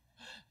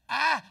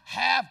 I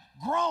have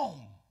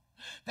grown.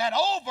 That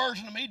old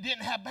version of me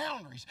didn't have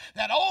boundaries.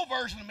 That old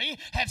version of me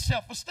had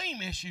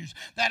self-esteem issues.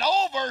 That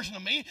old version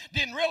of me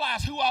didn't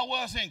realize who I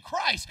was in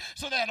Christ.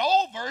 So that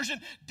old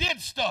version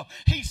did stuff.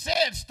 He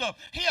said stuff.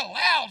 He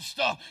allowed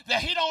stuff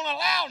that he don't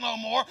allow no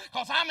more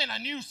because I'm in a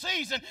new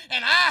season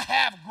and I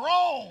have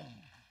grown.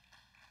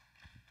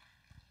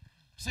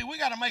 See, we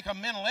got to make a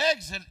mental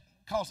exit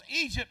because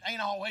Egypt ain't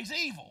always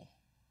evil.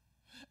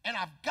 And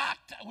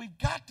we've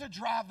got to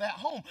drive that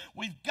home.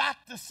 We've got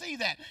to see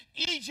that.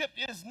 Egypt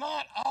is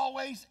not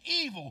always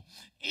evil.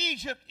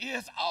 Egypt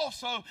is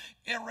also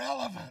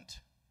irrelevant.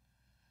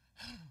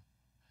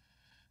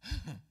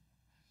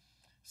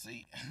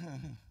 See,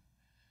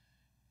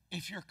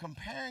 if you're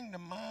comparing the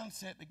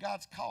mindset that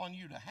God's calling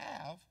you to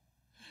have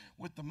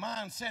with the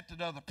mindset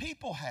that other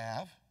people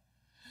have,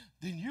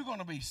 then you're going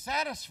to be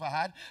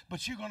satisfied,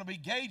 but you're going to be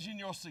gauging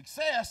your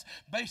success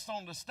based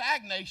on the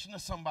stagnation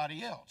of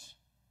somebody else.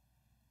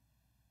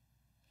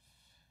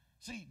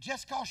 See,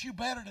 just because you're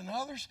better than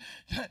others,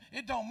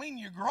 it don't mean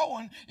you're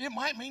growing. It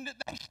might mean that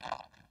they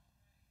stop.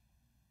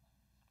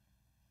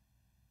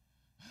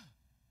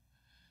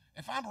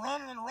 If I'm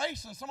running a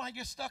race and somebody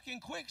gets stuck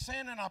in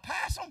quicksand and I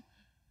pass them,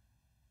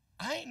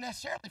 I ain't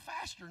necessarily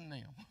faster than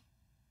them.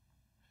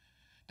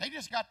 They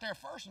just got there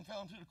first and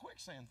fell into the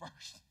quicksand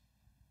first.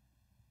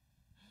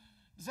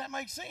 Does that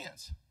make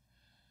sense?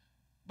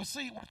 But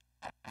see,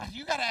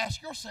 you got to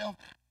ask yourself,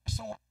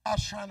 so what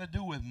God's trying to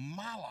do with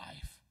my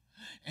life.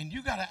 And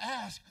you got to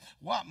ask,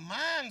 what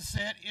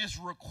mindset is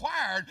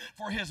required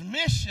for his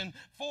mission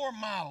for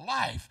my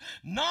life?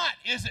 Not,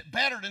 is it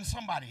better than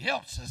somebody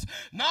else's?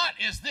 Not,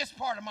 is this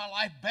part of my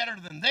life better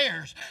than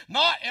theirs?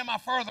 Not, am I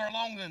further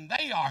along than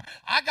they are?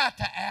 I got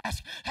to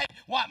ask, hey,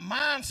 what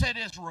mindset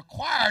is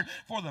required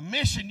for the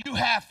mission you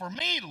have for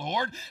me,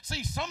 Lord?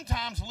 See,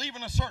 sometimes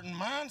leaving a certain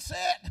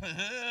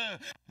mindset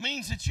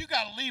means that you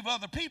got to leave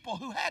other people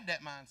who had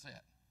that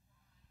mindset.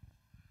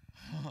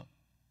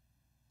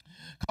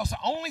 Because the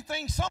only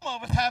thing some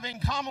of us have in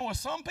common with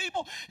some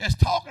people is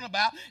talking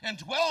about and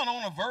dwelling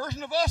on a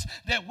version of us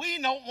that we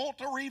don't want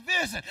to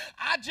revisit.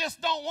 I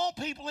just don't want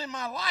people in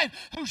my life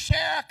who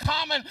share a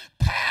common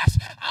past.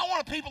 I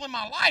want people in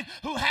my life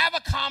who have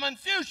a common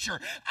future.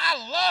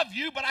 I love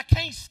you, but I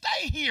can't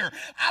stay here.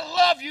 I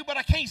love you, but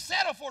I can't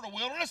settle for the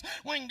wilderness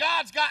when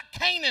God's got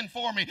Canaan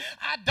for me.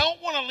 I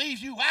don't want to leave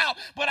you out,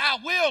 but I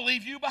will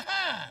leave you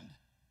behind.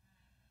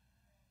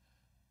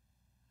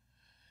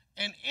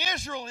 And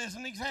Israel is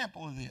an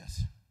example of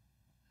this.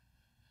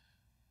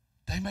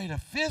 They made a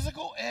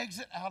physical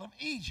exit out of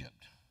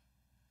Egypt.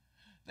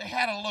 They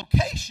had a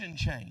location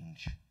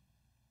change,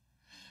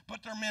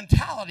 but their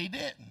mentality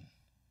didn't.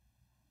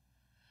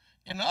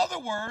 In other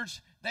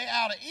words, they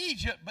out of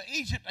Egypt, but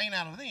Egypt ain't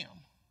out of them.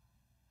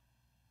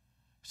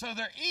 So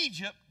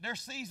their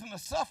season of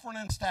suffering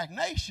and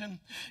stagnation,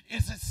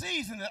 is a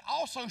season that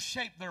also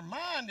shaped their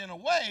mind in a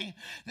way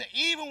that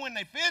even when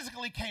they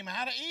physically came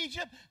out of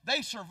Egypt,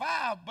 they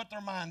survived, but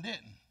their mind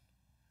didn't.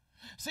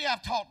 See,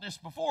 I've taught this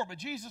before, but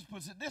Jesus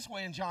puts it this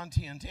way in John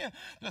 10:10.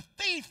 The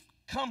thief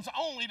comes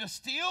only to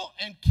steal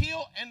and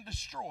kill and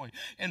destroy.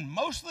 And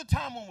most of the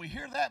time when we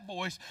hear that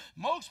voice,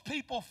 most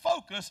people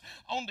focus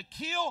on the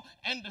kill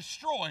and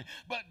destroy.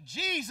 But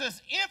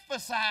Jesus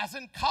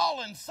emphasizing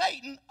calling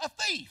Satan a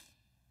thief.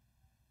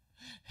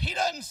 He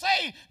doesn't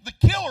say the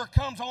killer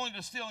comes only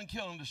to steal and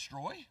kill and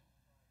destroy.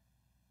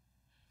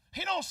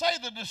 He don't say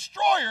the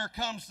destroyer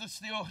comes to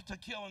steal, to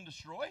kill, and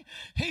destroy.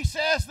 He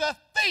says the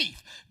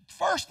thief.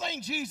 First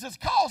thing Jesus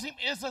calls him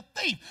is a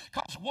thief,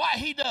 because what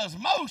he does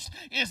most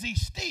is he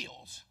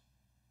steals.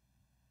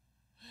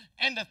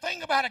 And the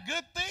thing about a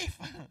good thief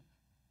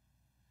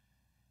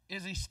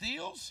is he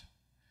steals,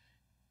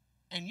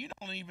 and you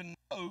don't even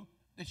know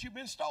that you've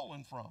been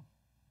stolen from.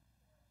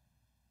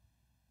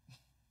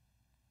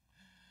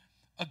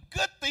 A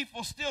good thief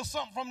will steal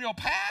something from your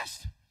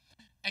past,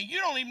 and you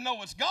don't even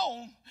know it's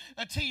gone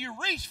until you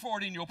reach for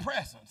it in your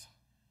presence.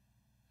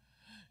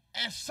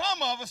 And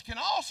some of us can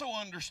also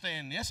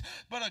understand this,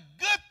 but a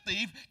good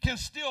thief can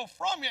steal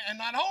from you, and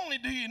not only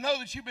do you know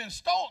that you've been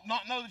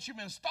not know that you've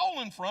been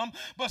stolen from,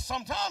 but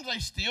sometimes they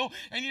steal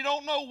and you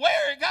don't know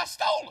where it got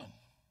stolen.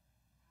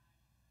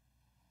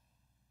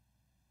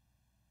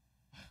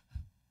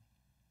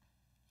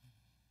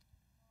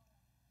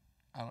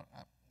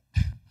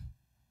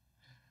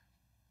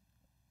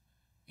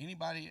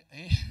 Anybody,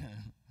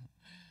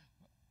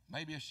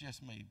 maybe it's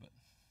just me, but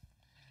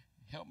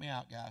help me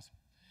out, guys.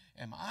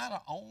 Am I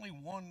the only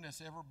one that's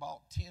ever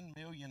bought 10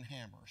 million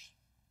hammers?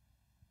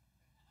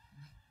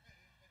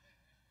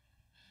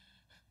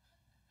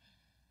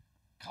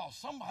 Because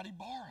somebody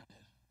borrowed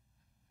it.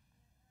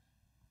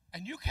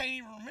 And you can't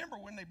even remember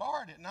when they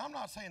borrowed it. Now, I'm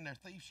not saying they're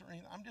thieves or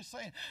anything. I'm just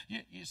saying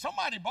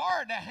somebody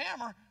borrowed that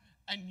hammer,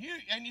 and you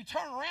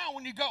turn around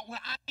when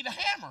I need a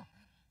hammer.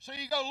 So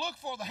you go look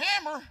for the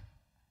hammer.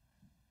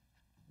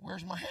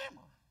 Where's my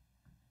hammer?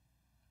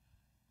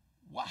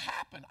 What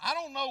happened? I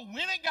don't know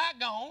when it got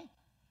gone.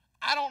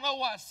 I don't know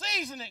what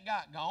season it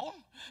got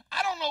gone.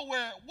 I don't know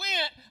where it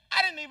went.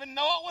 I didn't even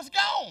know it was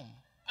gone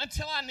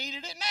until I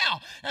needed it now.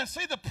 And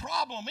see, the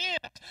problem is,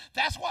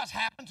 that's what's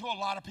happened to a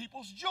lot of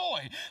people's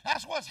joy.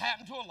 That's what's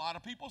happened to a lot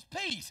of people's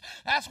peace.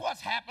 That's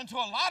what's happened to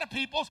a lot of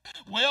people's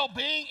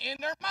well-being in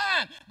their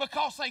mind,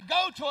 because they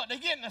go to it, they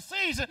get in a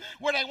season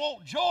where they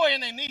want joy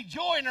and they need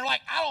joy, and they're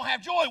like, I don't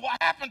have joy.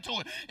 What happened to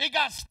it? It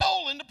got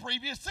stolen the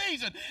previous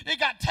season. It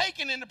got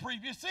taken in the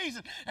previous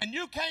season, and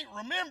you can't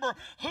remember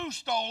who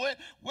stole it,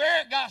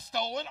 where it got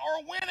stolen,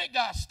 or when it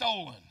got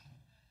stolen.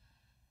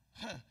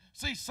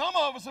 See, some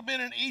of us have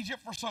been in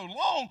Egypt for so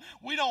long,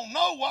 we don't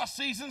know what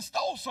season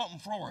stole something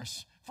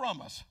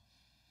from us.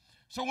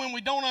 So when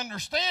we don't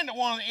understand that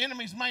one of the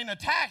enemy's main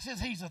attacks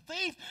is he's a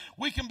thief,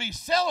 we can be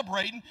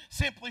celebrating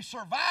simply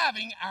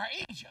surviving our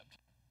Egypt.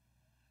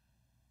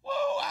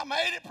 Whoa, I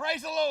made it,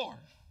 praise the Lord.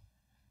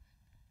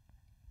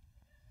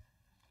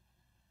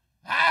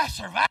 I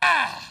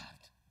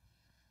survived.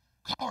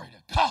 Glory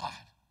to God.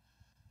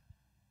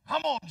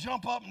 I'm going to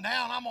jump up and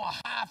down. I'm going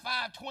to high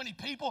five 20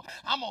 people.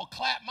 I'm going to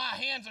clap my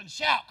hands and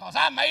shout because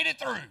I made it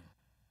through.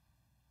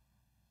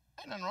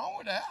 Ain't nothing wrong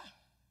with that.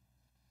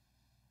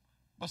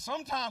 But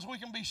sometimes we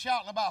can be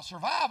shouting about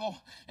survival,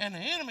 and the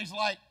enemy's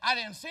like, I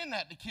didn't send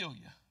that to kill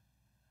you.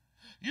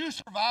 You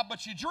survived,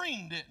 but your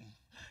dream didn't.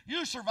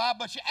 You survived,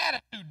 but your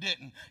attitude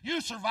didn't.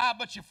 You survived,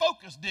 but your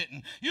focus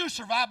didn't. You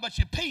survived, but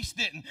your peace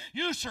didn't.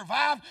 You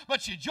survived,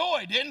 but your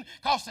joy didn't,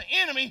 because the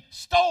enemy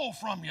stole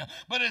from you.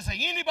 But is there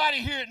anybody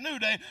here at New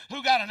Day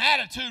who got an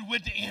attitude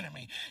with the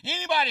enemy?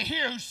 Anybody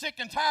here who's sick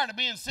and tired of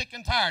being sick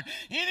and tired?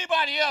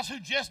 Anybody else who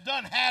just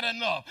done had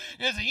enough?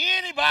 Is there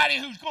anybody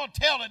who's going to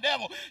tell the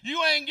devil,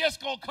 you ain't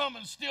just going to come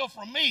and steal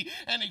from me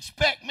and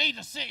expect me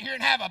to sit here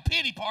and have a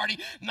pity party?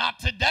 Not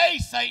today,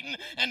 Satan,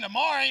 and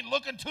tomorrow ain't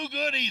looking too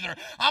good either.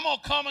 I'm going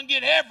to come and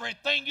get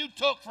everything you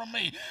took from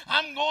me.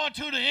 I'm going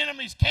to the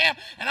enemy's camp,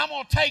 and I'm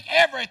going to take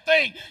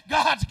everything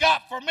God's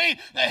got for me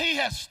that he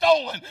has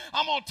stolen.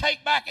 I'm going to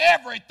take back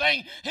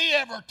everything he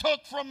ever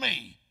took from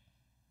me.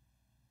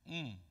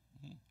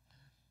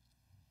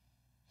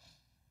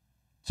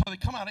 So they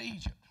come out of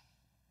Egypt.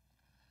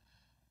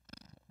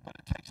 But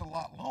it takes a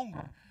lot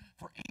longer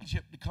for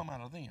Egypt to come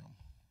out of them.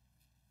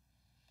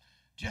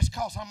 Just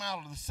because I'm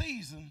out of the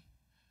season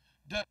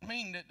doesn't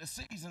mean that the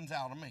season's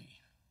out of me.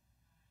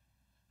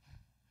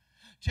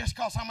 Just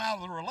because I'm out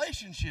of the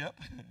relationship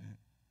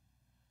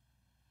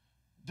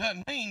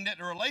doesn't mean that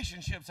the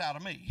relationship's out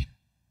of me.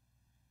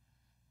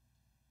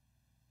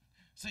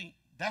 See,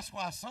 that's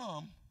why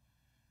some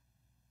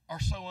are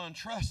so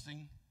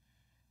untrusting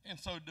and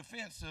so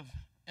defensive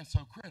and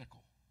so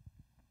critical.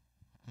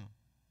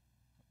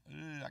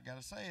 I got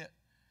to say it.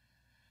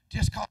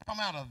 Just because I'm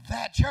out of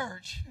that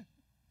church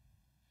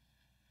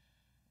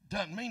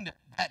doesn't mean that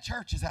that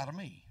church is out of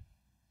me.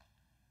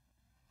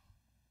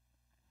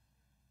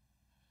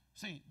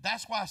 See,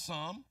 that's why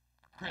some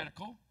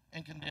critical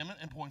and condemning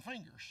and point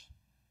fingers.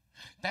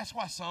 That's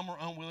why some are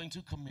unwilling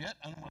to commit,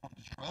 unwilling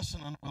to trust,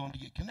 and unwilling to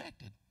get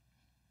connected.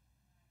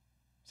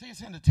 See,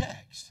 it's in the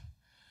text.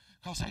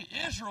 Because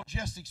Israel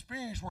just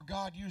experienced where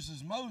God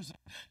uses Moses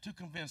to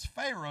convince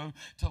Pharaoh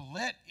to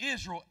let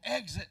Israel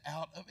exit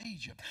out of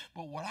Egypt.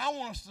 But what I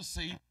want us to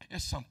see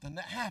is something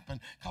that happened.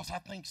 Because I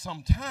think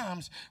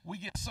sometimes we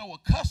get so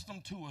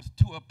accustomed to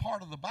a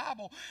part of the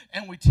Bible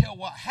and we tell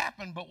what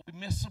happened, but we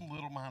miss some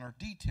little minor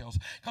details.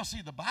 Because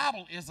see, the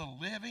Bible is a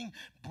living,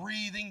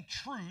 breathing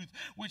truth,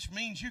 which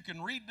means you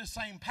can read the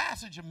same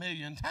passage a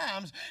million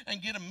times and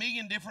get a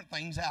million different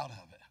things out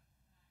of it.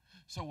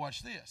 So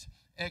watch this.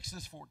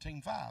 Exodus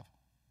 14:5.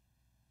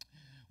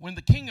 When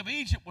the king of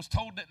Egypt was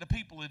told that the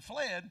people had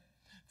fled,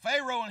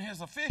 Pharaoh and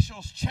his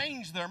officials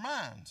changed their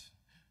minds.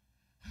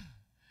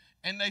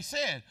 And they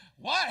said,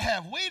 what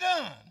have we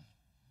done?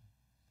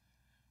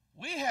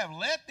 We have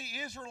let the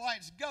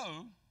Israelites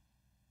go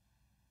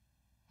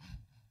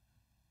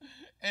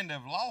and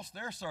have lost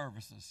their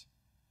services.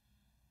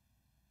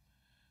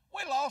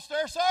 We lost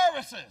their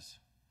services.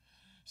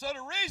 So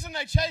the reason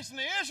they chasing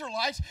the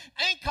Israelites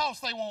ain't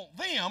because they want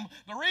them.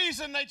 The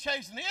reason they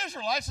chasing the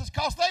Israelites is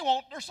because they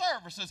want their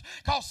services.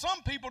 Because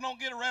some people don't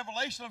get a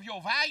revelation of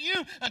your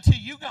value until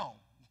you gone.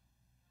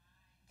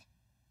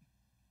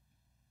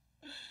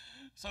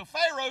 So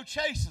Pharaoh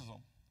chases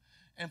them.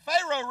 And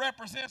Pharaoh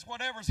represents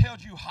whatever's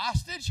held you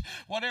hostage,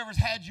 whatever's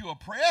had you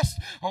oppressed,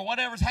 or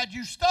whatever's had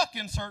you stuck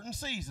in certain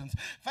seasons.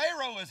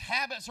 Pharaoh is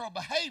habits or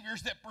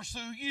behaviors that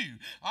pursue you.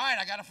 All right,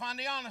 I got to find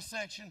the honest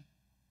section.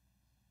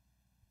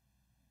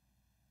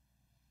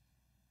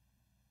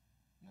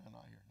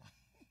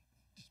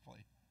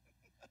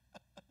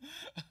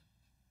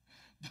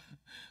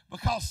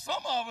 Because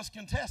some of us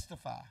can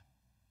testify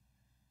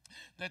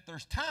that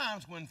there's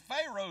times when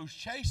Pharaoh's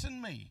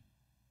chasing me.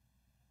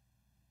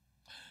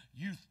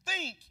 You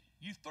think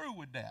you through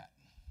with that.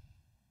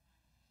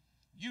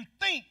 You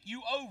think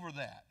you over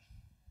that.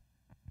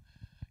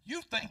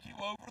 You think you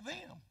over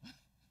them.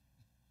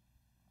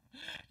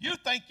 You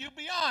think you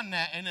beyond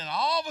that. And then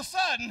all of a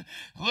sudden,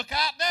 look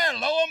out there,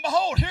 lo and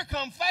behold, here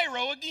comes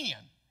Pharaoh again.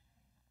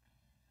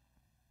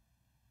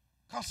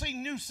 Because see,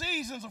 new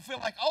seasons will feel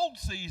like old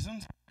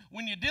seasons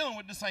when you're dealing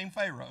with the same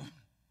Pharaoh.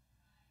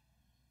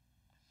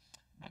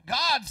 But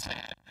God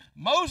said,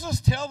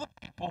 Moses, tell the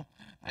people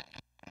that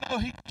even though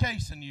he's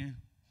chasing you,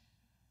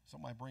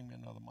 somebody bring me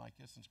another mic,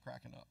 this one's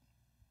cracking up.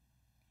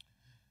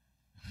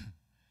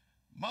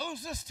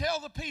 Moses,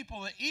 tell the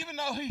people that even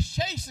though he's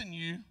chasing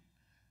you,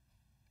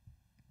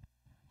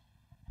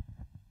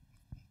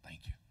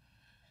 thank you.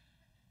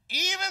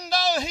 Even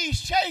though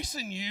he's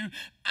chasing you,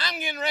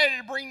 I'm getting ready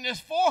to bring this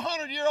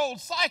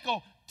 400-year-old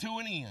cycle to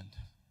an end.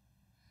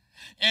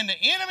 And the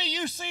enemy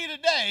you see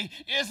today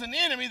is an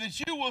enemy that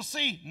you will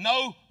see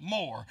no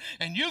more.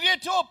 And you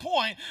get to a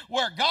point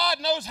where God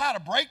knows how to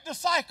break the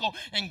cycle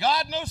and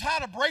God knows how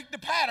to break the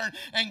pattern.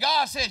 And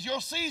God says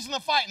your season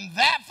of fighting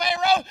that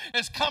Pharaoh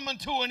is coming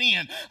to an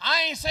end.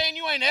 I ain't saying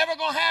you ain't ever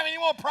going to have any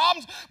more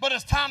problems, but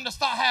it's time to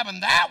stop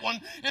having that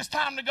one. It's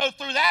time to go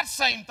through that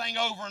same thing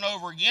over and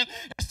over again.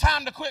 It's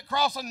time to quit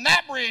crossing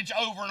that bridge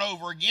over and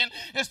over again.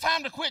 It's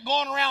time to quit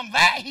going around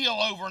that hill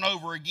over and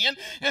over again.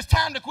 It's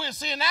time to quit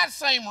seeing that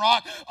same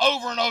rock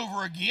over and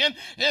over again.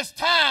 It's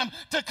time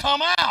to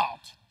come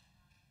out.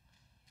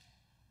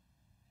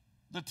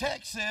 The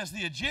text says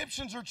the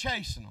Egyptians are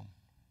chasing them.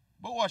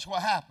 But watch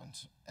what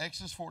happens.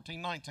 Exodus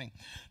 14:19. The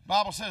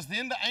Bible says,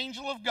 then the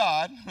angel of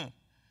God,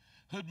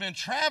 who'd been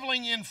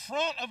traveling in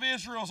front of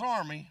Israel's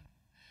army,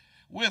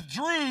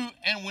 withdrew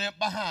and went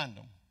behind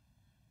them.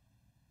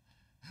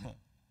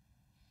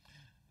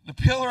 The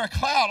pillar of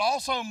cloud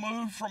also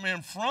moved from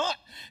in front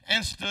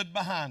and stood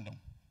behind them.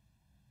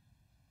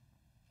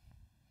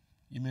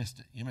 You missed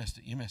it, you missed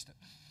it, you missed it.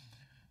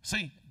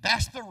 See,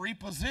 that's the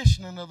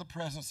repositioning of the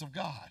presence of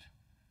God.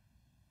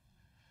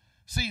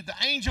 See, the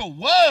angel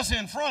was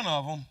in front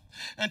of them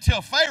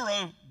until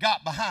Pharaoh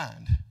got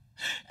behind.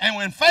 And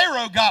when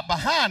Pharaoh got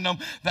behind them,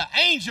 the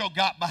angel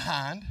got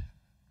behind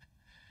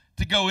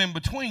to go in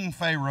between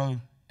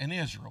Pharaoh and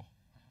Israel.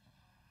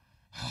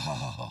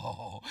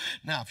 Oh,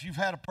 now if you've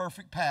had a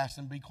perfect past,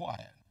 then be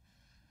quiet.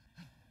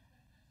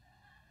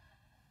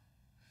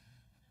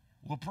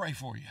 We'll pray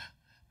for you.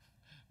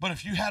 But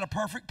if you had a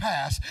perfect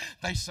past,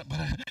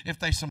 if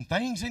there's some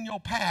things in your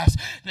past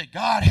that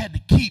God had to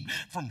keep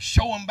from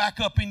showing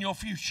back up in your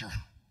future,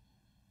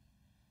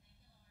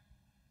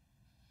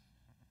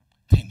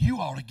 then you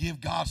ought to give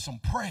God some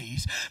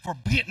praise for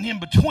getting in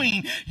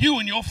between you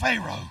and your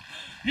Pharaoh.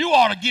 You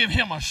ought to give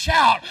him a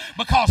shout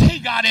because he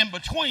got in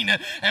between it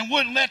and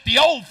wouldn't let the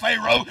old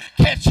Pharaoh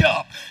catch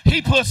up.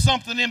 He put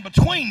something in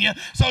between you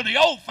so the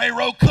old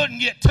Pharaoh couldn't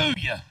get to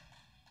you.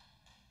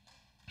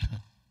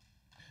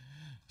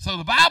 So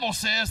the Bible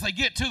says they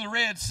get to the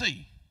Red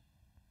Sea.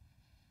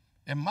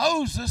 And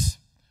Moses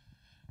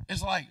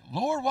is like,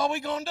 Lord, what are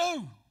we going to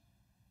do?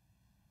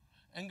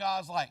 And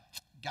God's like,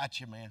 got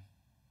you, man.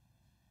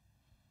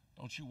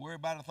 Don't you worry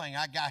about a thing.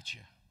 I got you.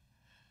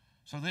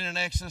 So then in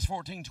Exodus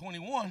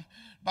 14:21, the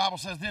Bible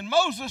says, then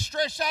Moses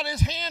stretched out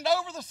his hand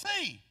over the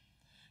sea.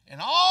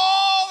 And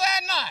all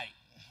that night,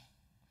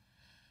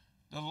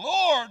 the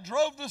Lord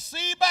drove the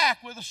sea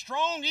back with a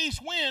strong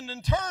east wind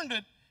and turned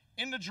it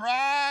into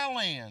dry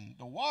land.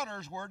 The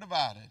waters were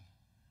divided.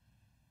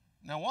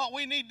 Now what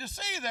we need to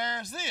see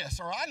there is this,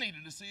 or I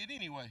needed to see it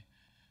anyway.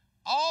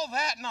 All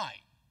that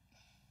night.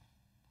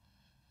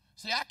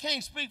 See, I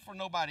can't speak for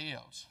nobody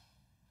else.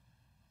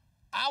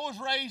 I was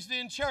raised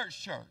in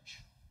church.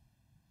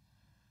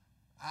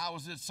 I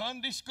was at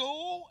Sunday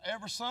school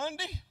every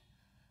Sunday.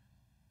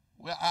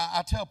 Well,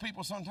 I tell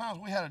people sometimes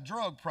we had a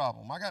drug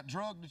problem. I got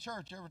drugged to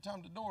church every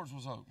time the doors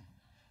was open.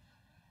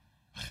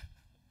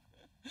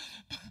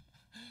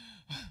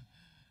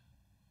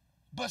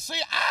 But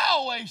see, I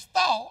always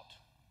thought,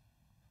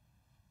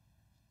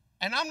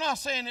 and I'm not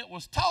saying it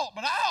was taught,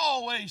 but I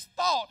always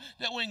thought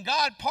that when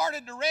God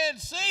parted the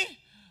Red Sea,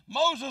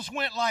 Moses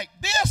went like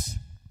this,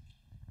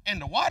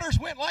 and the waters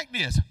went like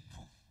this.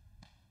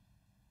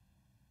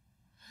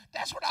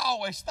 That's what I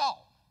always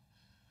thought.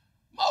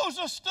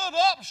 Moses stood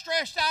up,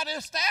 stretched out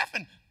his staff,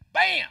 and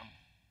bam,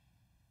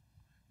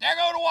 there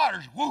go the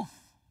waters. Woof.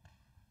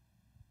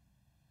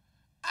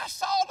 I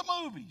saw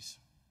the movies.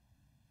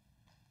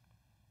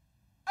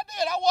 I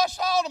did. I watched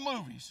all the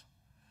movies.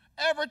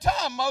 Every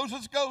time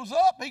Moses goes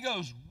up, he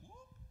goes,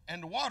 whoop,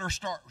 and the water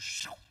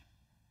starts.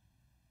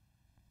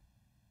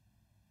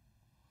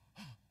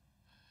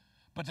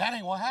 But that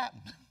ain't what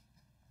happened.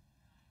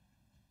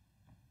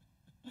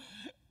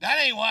 That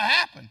ain't what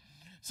happened.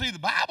 See, the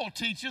Bible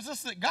teaches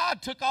us that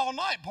God took all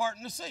night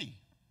parting the sea.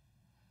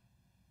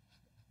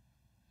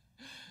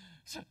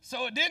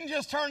 So it didn't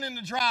just turn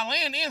into dry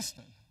land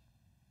instant.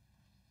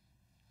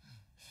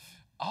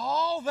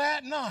 All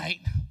that night,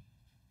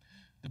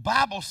 the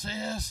Bible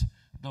says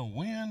the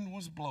wind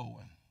was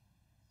blowing.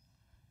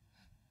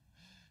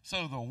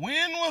 So the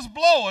wind was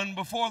blowing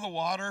before the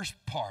waters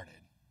parted.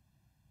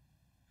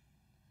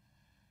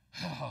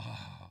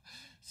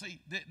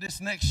 See,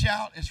 this next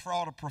shout is for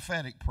all the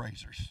prophetic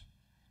praisers.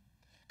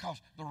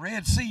 Because the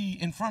Red Sea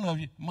in front of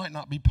you might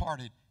not be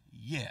parted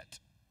yet.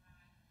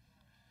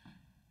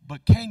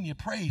 But can you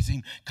praise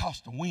him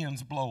because the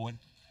wind's blowing?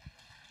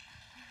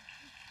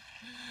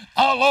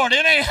 Oh, Lord,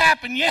 it ain't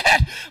happened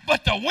yet,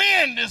 but the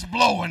wind is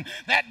blowing.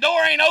 That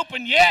door ain't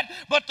open yet,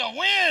 but the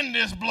wind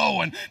is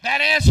blowing.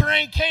 That answer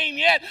ain't came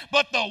yet,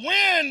 but the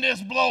wind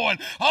is blowing.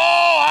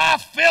 Oh, I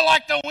feel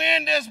like the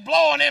wind is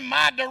blowing in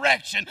my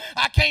direction.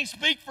 I can't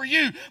speak for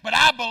you, but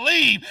I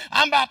believe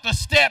I'm about to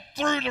step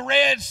through the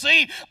Red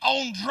Sea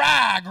on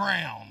dry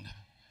ground.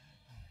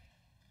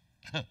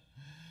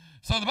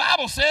 So the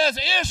Bible says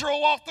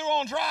Israel walked through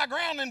on dry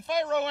ground, and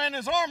Pharaoh and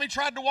his army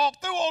tried to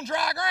walk through on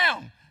dry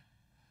ground.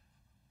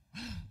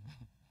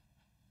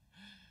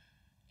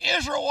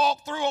 Israel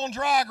walked through on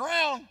dry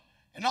ground,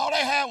 and all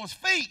they had was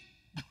feet.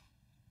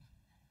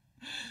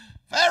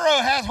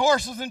 Pharaoh has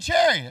horses and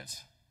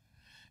chariots.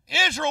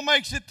 Israel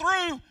makes it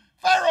through.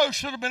 Pharaoh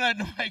should have been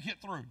able to make it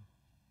through,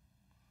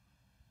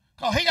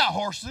 because he got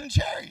horses and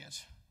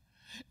chariots.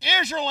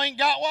 Israel ain't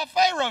got what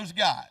Pharaoh's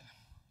got.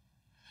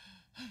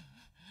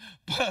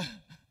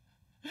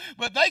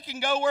 But they can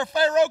go where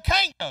Pharaoh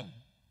can't go,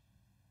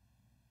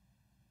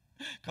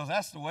 because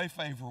that's the way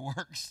favor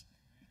works.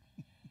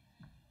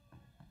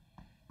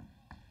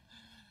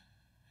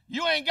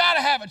 You ain't got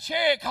to have a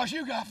chariot because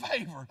you got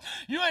favor.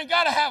 You ain't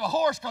got to have a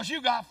horse because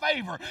you got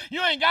favor.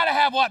 You ain't got to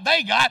have what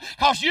they got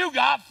because you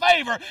got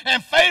favor.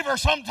 And favor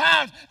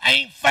sometimes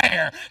ain't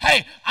fair.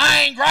 Hey,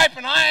 I ain't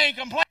griping. I ain't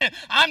complaining.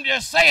 I'm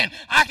just saying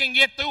I can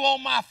get through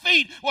on my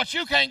feet what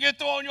you can't get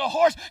through on your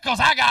horse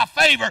because I got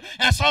favor.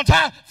 And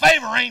sometimes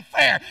favor ain't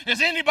fair. Is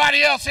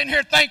anybody else in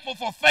here thankful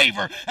for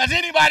favor? Has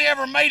anybody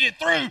ever made it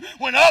through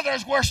when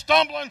others were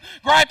stumbling,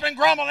 griping,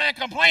 grumbling, and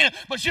complaining,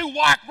 but you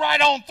walked right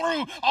on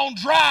through on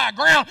dry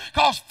ground?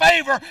 Because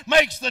favor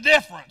makes the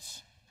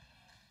difference.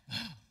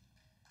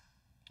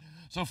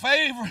 So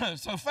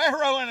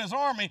Pharaoh and his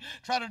army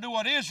tried to do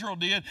what Israel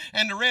did,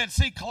 and the Red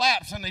Sea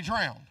collapsed and they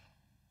drowned.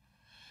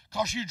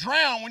 Because you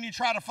drown when you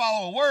try to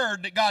follow a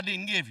word that God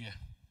didn't give you.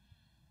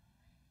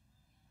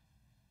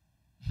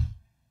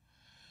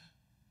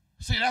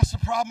 See, that's the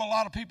problem a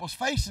lot of people's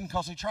facing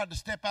because they tried to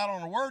step out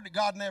on a word that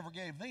God never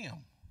gave them.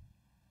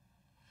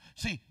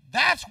 See,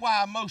 that's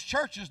why most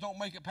churches don't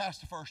make it past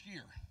the first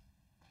year.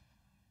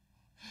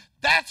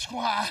 That's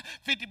why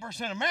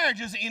 50% of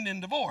marriages end in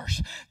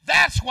divorce.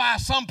 That's why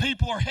some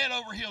people are head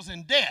over heels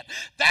in debt.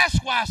 That's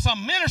why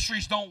some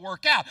ministries don't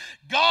work out.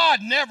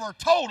 God never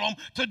told them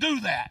to do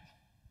that.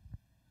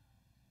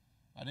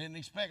 I didn't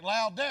expect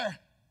loud there,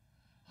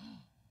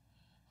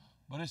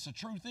 but it's the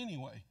truth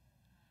anyway.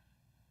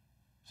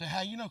 Say,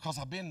 how you know? Because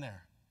I've been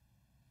there.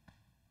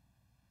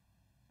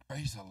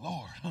 Praise the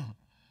Lord.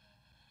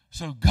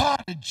 So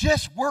God had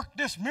just worked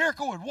this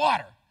miracle with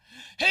water.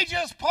 He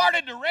just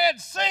parted the Red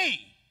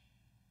Sea.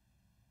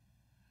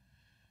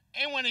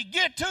 And when he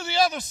get to the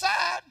other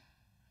side,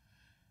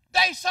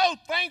 they so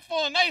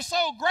thankful and they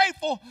so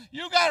grateful.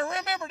 You got to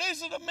remember,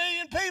 these are the 1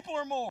 million people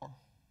or more.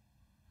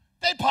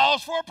 They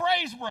paused for a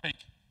praise break.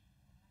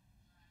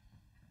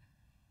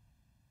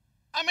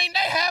 I mean, they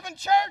having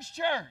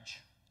church.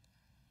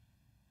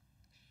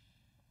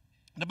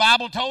 The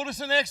Bible told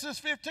us in Exodus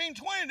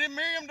 15:20 that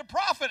Miriam the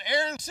prophet,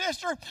 Aaron's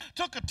sister,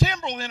 took a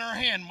timbrel in her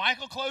hand.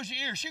 Michael, close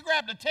your ears. She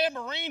grabbed a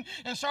tambourine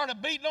and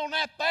started beating on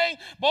that thing.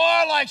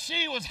 Boy, like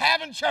she was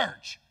having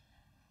church.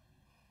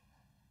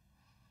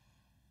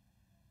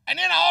 And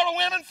then all the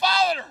women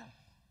followed her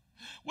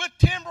with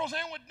timbrels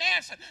and with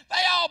dancing. They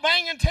all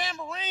banging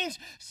tambourines,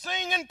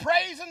 singing,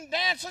 praising,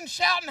 dancing,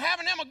 shouting,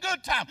 having them a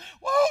good time.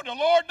 Woo, the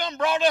Lord done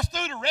brought us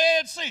through the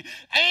Red Sea.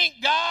 Ain't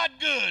God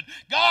good?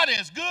 God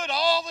is good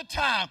all the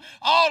time.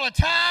 All the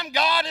time,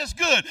 God is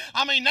good.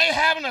 I mean, they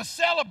having a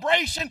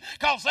celebration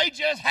because they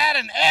just had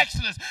an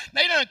exodus.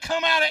 They done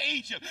come out of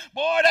Egypt.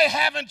 Boy, they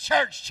having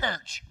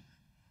church.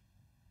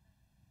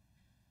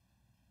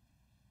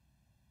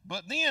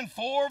 But then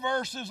 4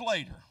 verses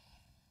later,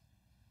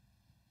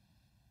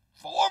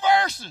 4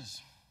 verses.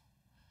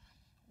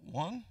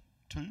 1,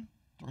 2,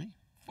 3,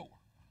 4.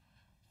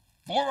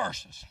 4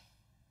 verses.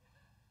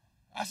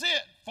 That's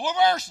it. 4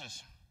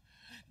 verses.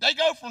 They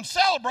go from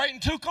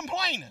celebrating to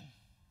complaining.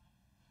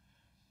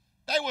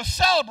 They were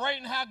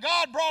celebrating how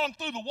God brought them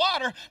through the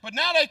water, but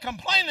now they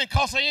complaining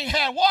because they ain't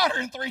had water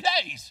in 3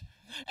 days.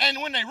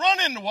 And when they run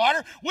into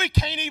water, we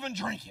can't even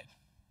drink it.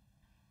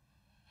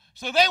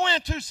 So they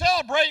went to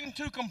celebrating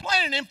to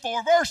complaining in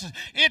 4 verses.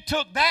 It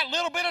took that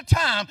little bit of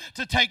time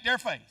to take their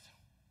faith.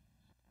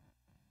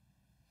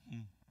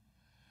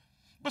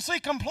 But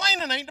see,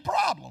 complaining ain't the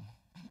problem.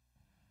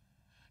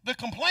 The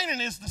complaining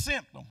is the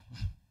symptom.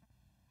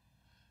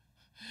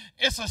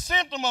 It's a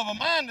symptom of a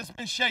mind that's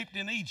been shaped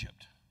in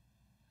Egypt.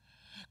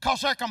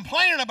 Because they're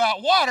complaining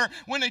about water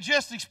when they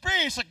just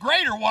experienced a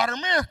greater water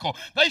miracle.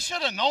 They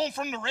should have known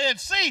from the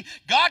Red Sea,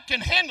 God can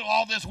handle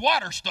all this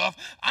water stuff.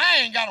 I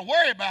ain't got to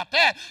worry about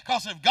that.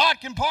 Because if God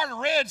can part the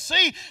Red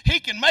Sea, he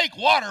can make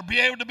water be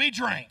able to be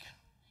drank.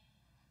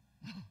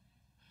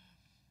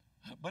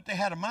 But they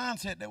had a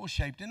mindset that was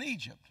shaped in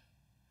Egypt.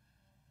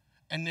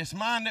 And this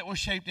mind that was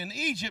shaped in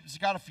Egypt has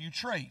got a few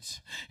traits.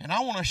 And I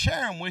want to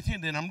share them with you,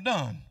 and then I'm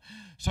done.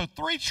 So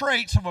 3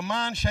 traits of a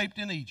mind shaped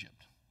in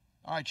Egypt.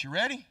 All right, you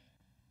ready?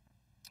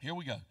 Here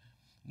we go.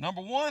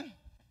 Number 1,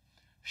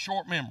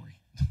 short memory.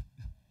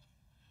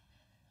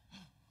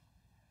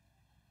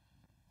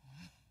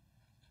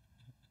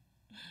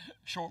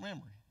 Short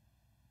memory.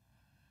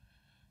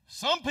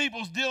 Some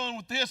people's dealing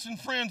with this in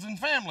friends and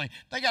family.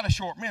 They got a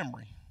short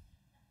memory.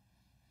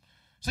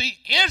 See,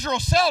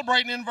 Israel's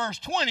celebrating in verse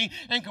 20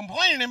 and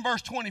complaining in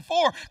verse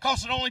 24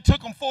 because it only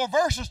took them 4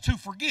 verses to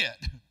forget.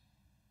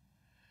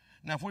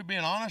 Now, if we're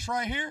being honest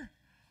right here,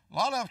 a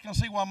lot of us can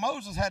see why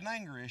Moses had an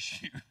anger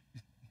issue.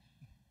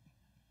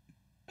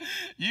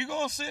 You're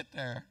going to sit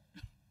there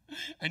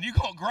and you're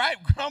going to gripe,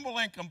 grumble,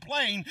 and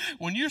complain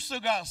when you still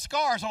got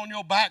scars on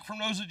your back from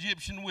those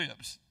Egyptian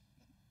whips.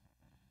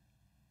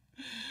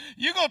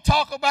 You're going to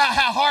talk about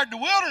how hard the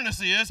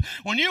wilderness is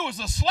when you was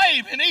a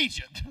slave in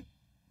Egypt.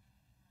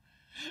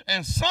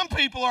 And some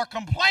people are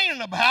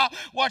complaining about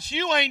what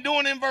you ain't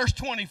doing in verse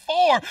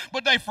 24,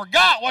 but they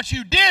forgot what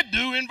you did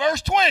do in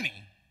verse 20.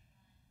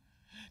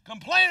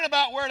 Complaining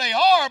about where they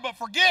are, but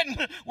forgetting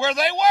where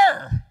they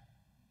were.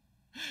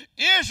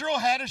 Israel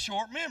had a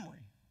short memory.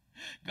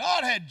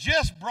 God had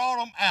just brought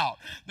them out.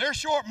 Their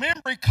short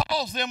memory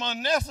caused them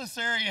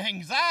unnecessary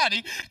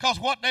anxiety because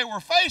what they were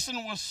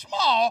facing was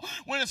small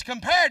when it's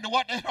compared to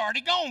what they'd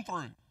already gone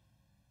through.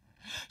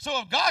 So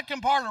if God can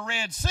part a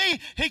Red Sea,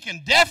 he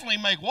can definitely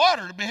make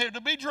water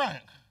to be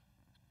drank.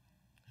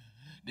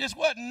 This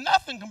wasn't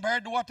nothing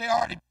compared to what they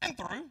already been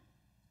through.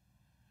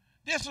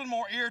 This was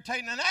more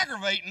irritating and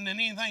aggravating than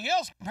anything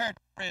else compared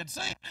to the Red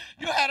Sea.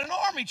 You had an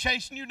army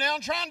chasing you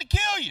down trying to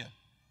kill you.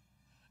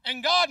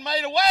 And God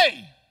made a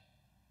way.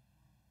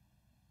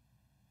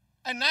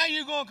 And now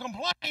you're going to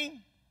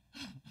complain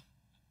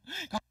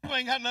because you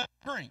ain't got nothing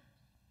to drink.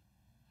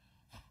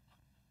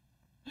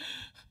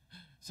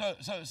 So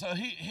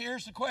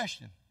here's the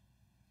question.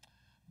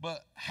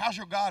 But how's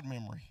your God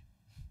memory?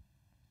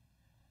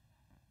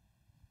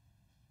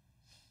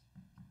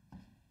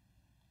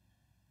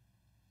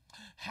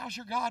 How's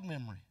your God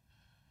memory?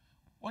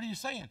 What are you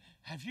saying?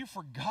 Have you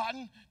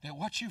forgotten that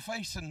what you're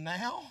facing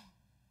now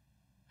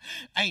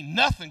ain't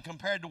nothing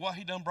compared to what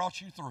he done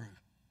brought you through?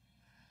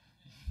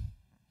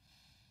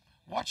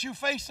 What you're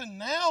facing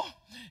now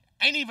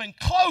ain't even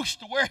close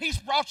to where he's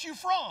brought you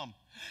from.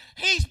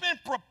 He's been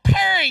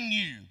preparing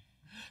you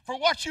for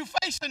what you're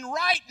facing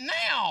right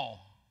now.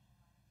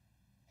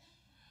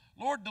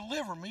 Lord,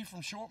 deliver me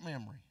from short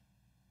memory.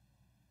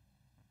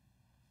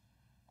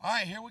 All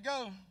right, here we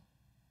go.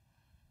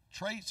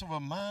 Traits of a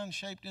mind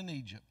shaped in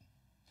Egypt.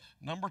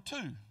 Number 2,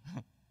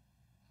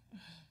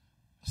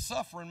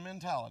 suffering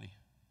mentality.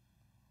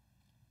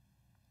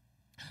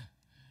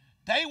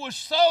 They were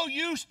so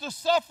used to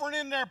suffering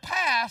in their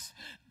past,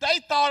 they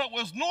thought it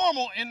was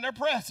normal in their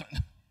present.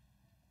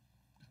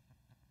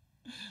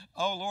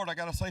 Oh, Lord, I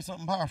got to say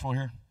something powerful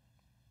here.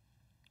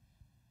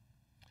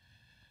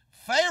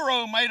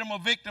 Pharaoh made them a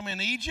victim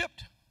in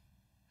Egypt,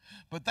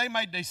 but they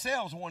made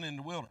themselves one in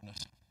the wilderness.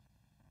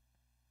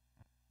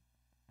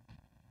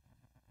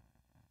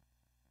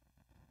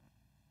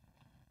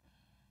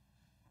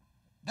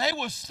 They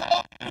were so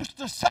used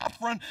to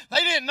suffering,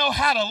 they didn't know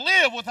how to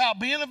live without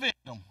being a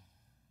victim.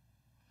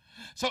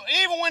 So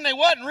even when they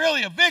wasn't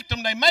really a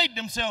victim, they made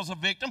themselves a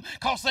victim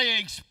because they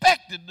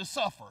expected to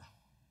suffer.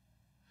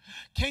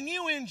 Can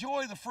you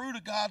enjoy the fruit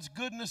of God's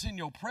goodness in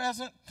your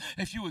present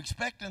if you're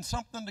expecting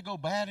something to go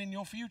bad in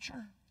your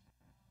future?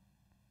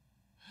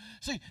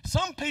 See,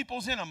 some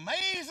people's in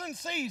amazing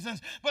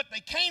seasons, but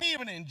they can't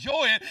even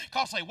enjoy it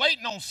because they're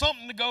waiting on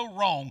something to go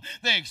wrong.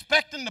 They're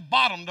expecting the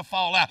bottom to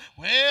fall out.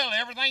 Well,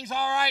 everything's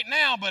all right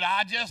now, but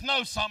I just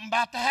know something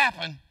about to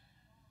happen.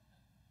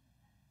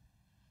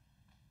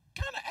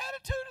 What kind of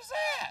attitude is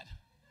that?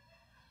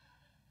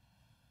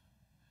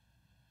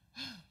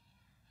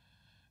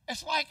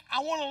 It's like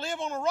I want to live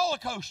on a roller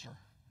coaster.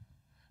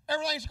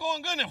 Everything's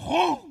going good, and then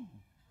whoo!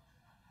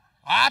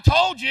 I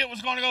told you it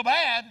was going to go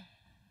bad.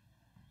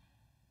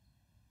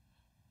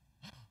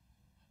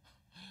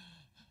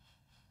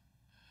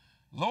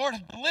 Lord,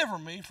 deliver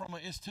me from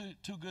it's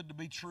too good to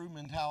be true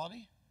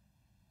mentality.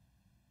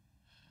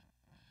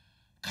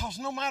 Because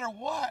no matter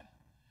what,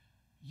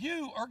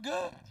 you are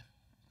good.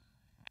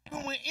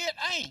 Even when it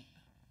ain't.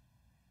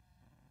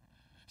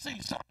 See,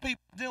 some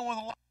people deal with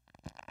a lot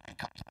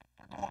because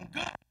they're going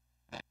good.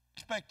 They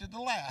expected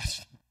to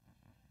last.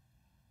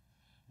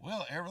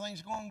 Well,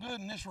 everything's going good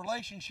in this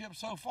relationship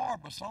so far,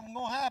 but something's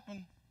going to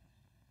happen.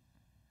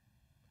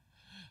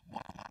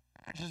 Well, my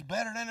marriage is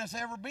better than it's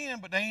ever been,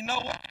 but they ain't no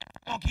way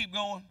it's going to keep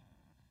going.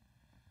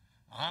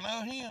 I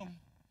know him.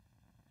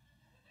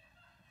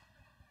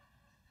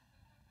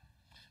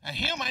 And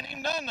him ain't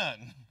even done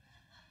nothing.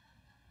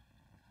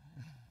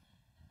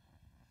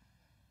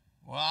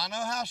 Well, I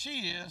know how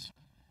she is.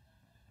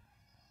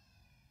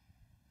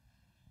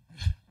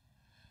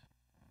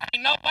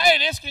 Ain't no way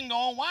this can go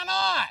on. Why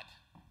not?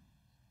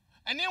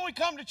 And then we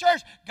come to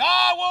church.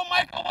 God will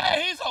make a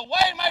way. He's a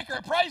way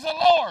maker. Praise the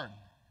Lord.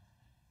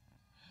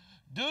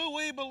 Do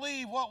we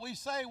believe what we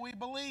say we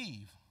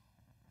believe?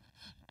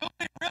 Do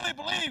we really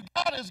believe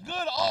God is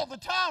good all the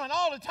time, and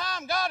all the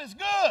time God is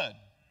good?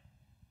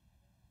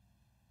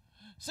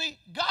 See,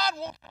 God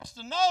wants us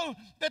to know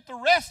that the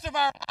rest of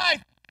our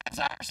life is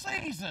our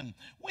season.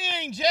 We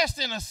ain't just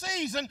in a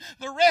season.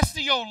 The rest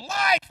of your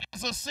life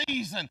is a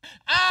season.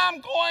 I'm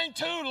going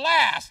to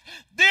last.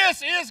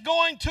 This is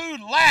going to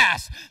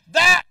last.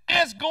 That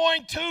is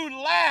going to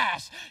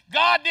last.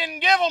 God didn't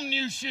give them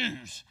new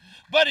shoes,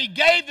 but he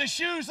gave the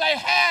shoes they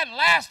had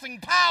lasting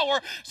power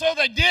so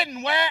they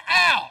didn't wear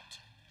out.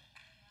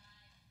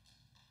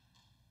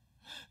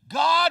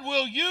 God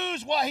will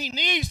use what he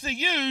needs to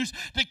use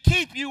to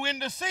keep you in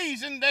the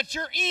season that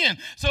you're in.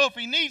 So if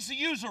he needs to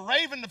use a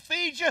raven to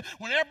feed you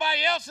when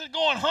everybody else is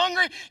going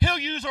hungry, he'll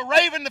use a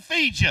raven to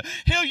feed you.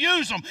 He'll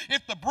use them.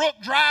 If the brook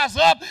dries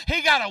up,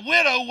 he got a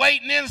widow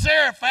waiting in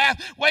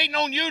Zarephath, waiting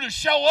on you to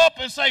show up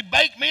and say,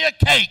 bake me a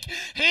cake.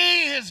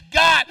 He has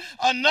got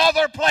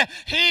another plan.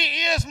 He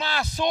is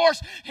my source.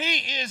 He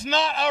is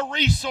not a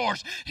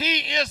resource. He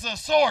is the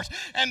source.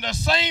 And the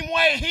same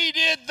way he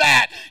did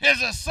that is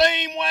the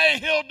same way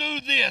he'll do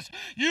this.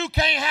 You You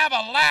can't have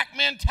a lack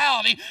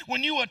mentality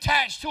when you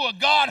attach to a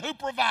God who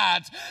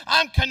provides.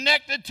 I'm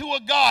connected to a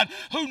God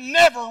who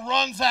never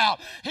runs out.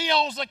 He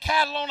owns the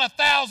cattle on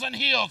 1,000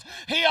 hills.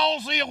 He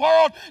owns the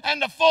world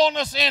and the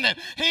fullness in it.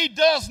 He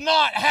does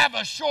not have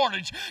a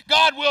shortage.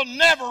 God will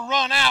never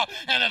run out,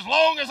 and as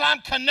long as I'm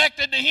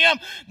connected to Him,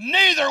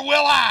 neither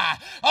will I.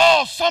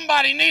 Oh,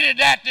 somebody needed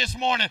that this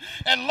morning.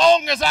 As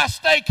long as I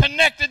stay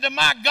connected to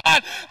my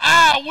God,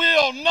 I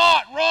will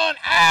not run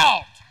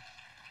out.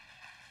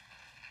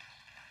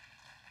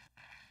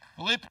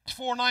 Philippians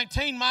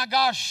 4:19, my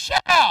God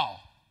shall.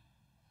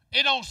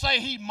 It don't say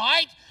He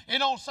might. It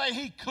don't say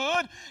He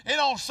could. It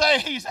don't say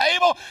He's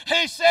able.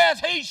 He says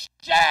He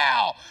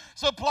shall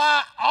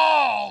supply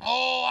all.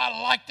 Oh,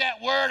 I like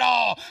that word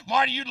all.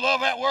 Marty, you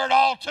love that word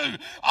all too.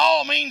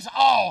 All means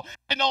all.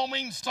 It don't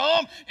mean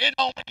some. It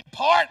don't mean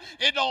part.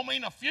 It don't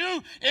mean a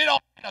few. It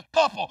don't mean a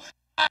couple.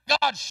 My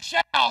God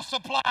shall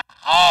supply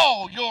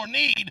all your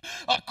need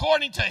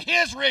according to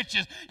His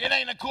riches. It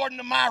ain't according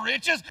to my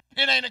riches.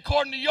 It ain't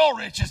according to your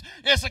riches.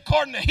 It's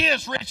according to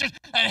His riches,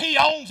 and He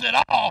owns it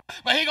all.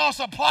 But He's going to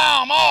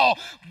supply them all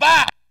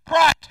by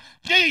Christ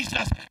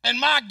Jesus. And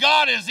my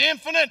God is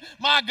infinite.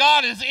 My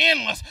God is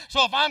endless.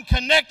 So if I'm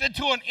connected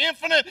to an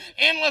infinite,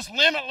 endless,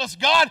 limitless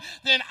God,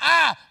 then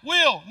I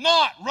will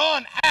not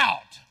run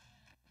out.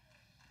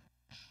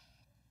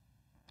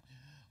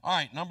 All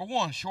right, number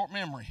one, short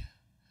memory.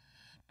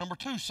 Number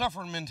two,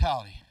 suffering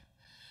mentality.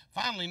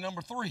 Finally,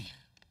 number three,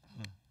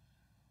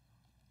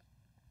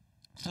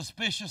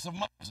 suspicious of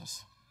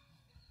Moses.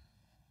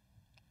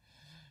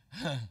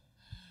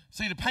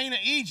 See, the pain of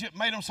Egypt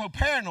made them so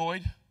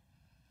paranoid.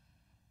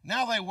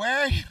 Now they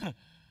wary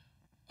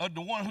of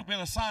the one who's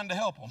been assigned to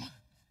help them.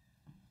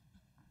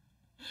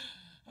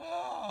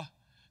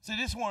 See,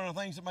 this is one of the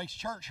things that makes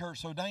church hurt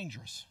so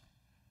dangerous.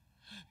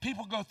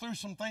 People go through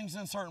some things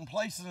in certain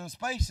places and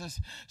spaces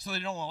so they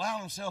don't allow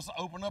themselves to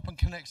open up and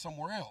connect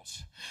somewhere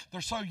else.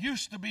 They're so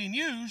used to being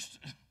used,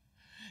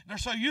 they're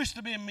so used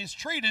to being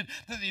mistreated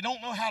that they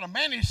don't know how to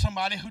manage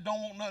somebody who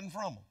don't want nothing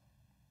from them.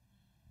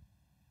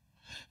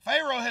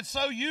 Pharaoh had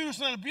so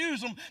used and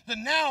abused them that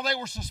now they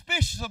were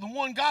suspicious of the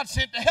one God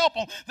sent to help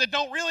them that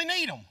don't really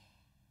need them.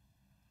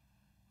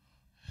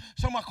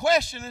 So my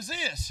question is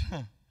this: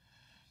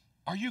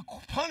 are you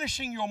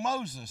punishing your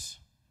Moses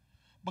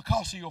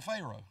because of your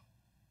Pharaoh?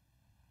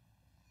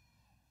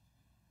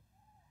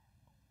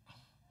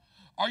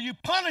 Are you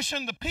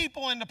punishing the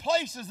people and the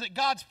places that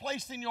God's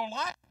placed in your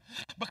life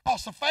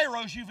because of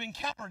Pharaohs you've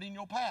encountered in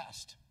your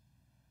past?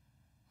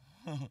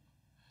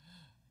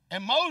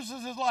 And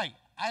Moses is like,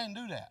 I didn't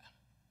do that.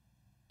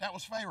 That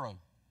was Pharaoh.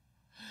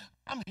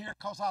 I'm here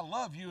because I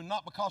love you and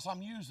not because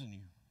I'm using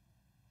you.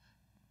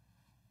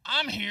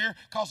 I'm here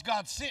because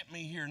God sent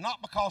me here,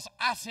 not because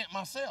I sent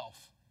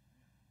myself.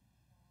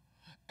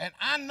 And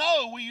I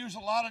know we use a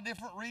lot of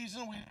different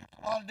reasons, we use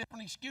a lot of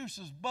different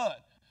excuses,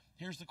 but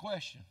here's the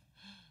question.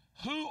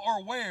 Who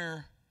or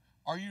where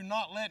are you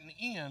not letting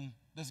in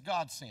that's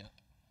God sent?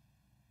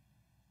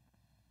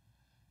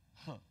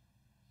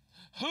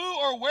 Who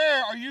or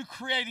where are you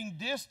creating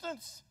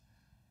distance?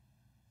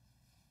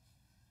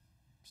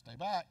 Stay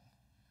back.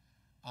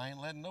 I ain't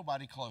letting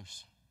nobody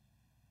close.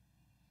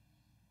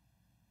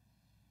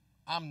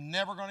 I'm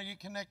never going to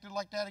get connected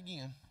like that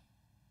again.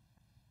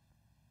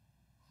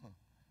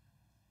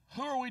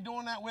 Who are we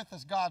doing that with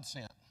as God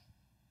sent?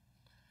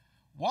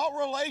 What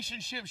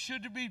relationships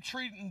should you be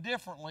treating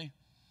differently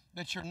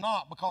that you're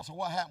not because of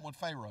what happened with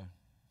Pharaoh?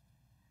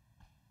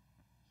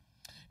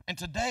 And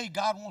today,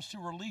 God wants to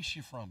release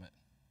you from it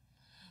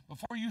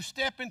before you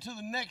step into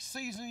the next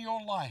season of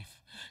your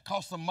life.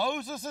 Because the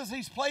Moseses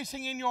He's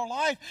placing in your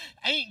life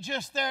ain't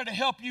just there to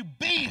help you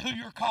be who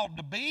you're called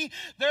to be.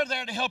 They're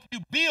there to help you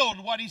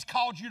build what He's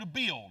called you to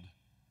build.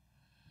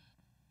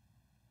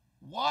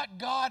 What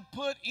God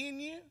put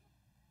in you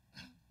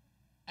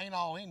ain't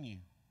all in you.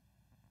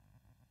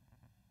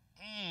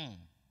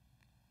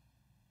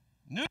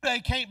 New Day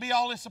can't be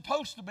all it's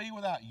supposed to be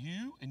without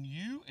you and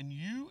you and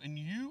you and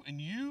you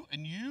and you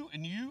and you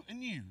and you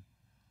and you.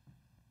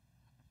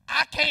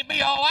 I can't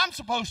be all I'm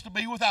supposed to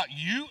be without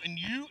you and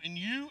you and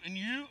you and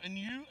you and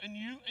you and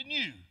you and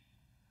you.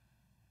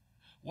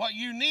 What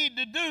you need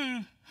to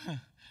do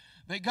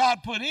that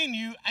God put in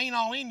you ain't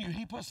all in you.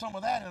 He put some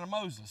of that in a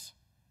Moses.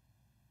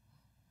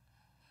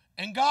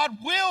 And God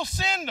will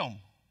send them.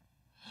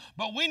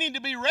 But we need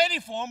to be ready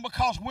for them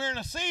because we're in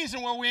a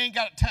season where we ain't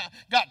got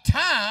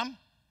time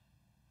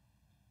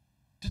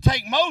to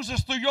take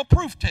Moses through your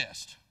proof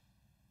test.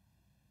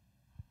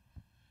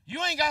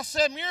 You ain't got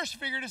 7 years to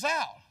figure this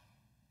out.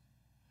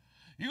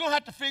 You're going to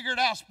have to figure it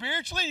out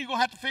spiritually. You're going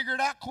to have to figure it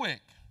out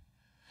quick.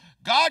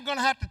 God's going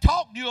to have to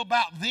talk to you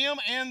about them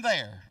and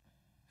there.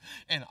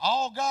 And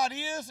all God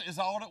is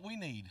all that we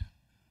need.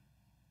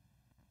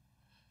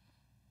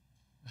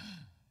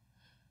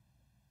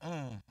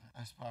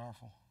 That's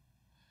powerful.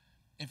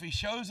 If He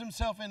shows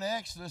Himself in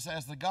Exodus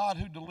as the God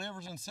who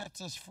delivers and sets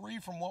us free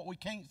from what we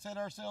can't set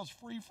ourselves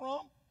free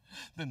from,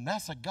 then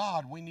that's a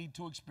God we need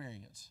to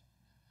experience.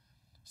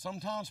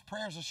 Sometimes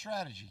prayer is a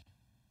strategy.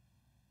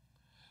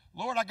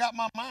 Lord, I got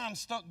my mind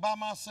stuck by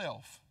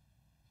myself,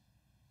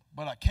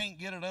 but I can't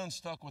get it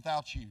unstuck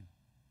without you.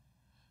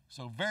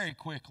 So very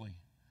quickly,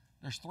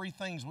 there's 3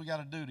 things we got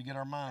to do to get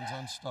our minds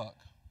unstuck.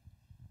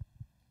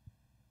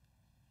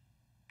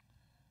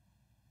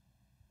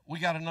 We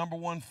got to, number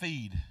 1,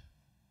 feed.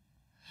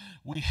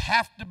 We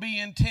have to be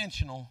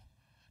intentional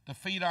to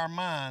feed our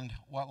mind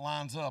what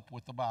lines up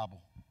with the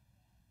Bible.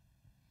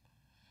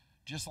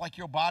 Just like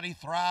your body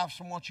thrives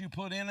from what you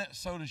put in it,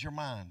 so does your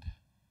mind.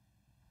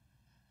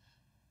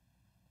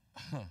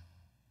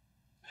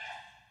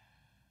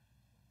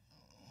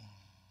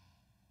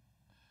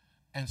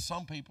 And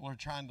some people are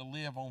trying to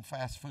live on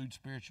fast food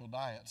spiritual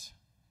diets,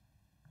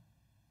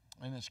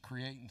 and it's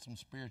creating some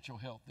spiritual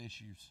health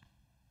issues.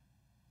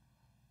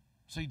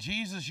 See,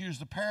 Jesus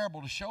used a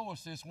parable to show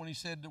us this when he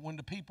said that when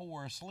the people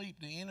were asleep,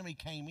 the enemy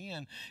came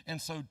in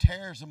and sowed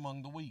tares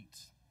among the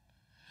weeds.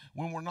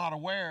 When we're not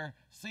aware,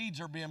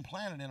 seeds are being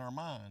planted in our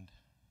mind,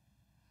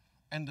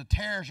 and the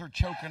tares are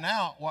choking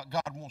out what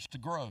God wants to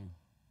grow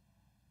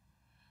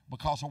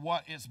because of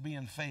what it's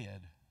being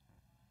fed.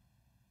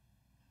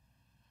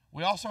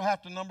 We also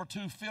have to, number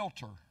 2,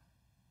 filter.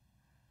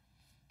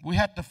 We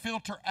have to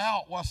filter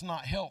out what's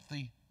not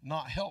healthy,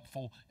 not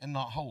helpful, and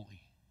not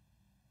holy.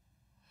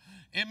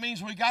 It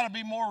means we got to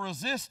be more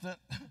resistant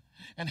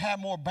and have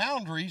more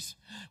boundaries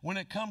when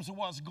it comes to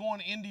what's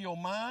going into your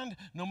mind,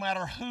 no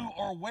matter who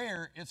or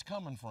where it's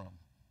coming from.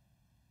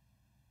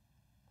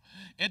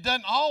 It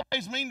doesn't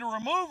always mean to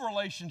remove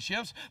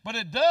relationships, but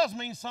it does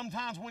mean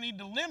sometimes we need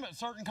to limit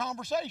certain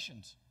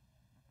conversations.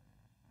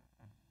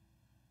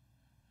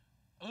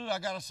 Ooh, I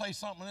got to say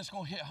something that's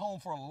going to hit home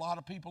for a lot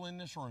of people in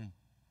this room,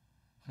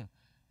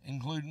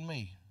 including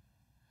me.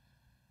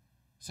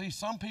 See,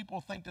 some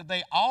people think that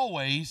they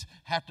always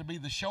have to be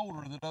the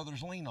shoulder that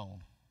others lean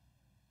on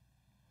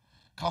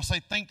because they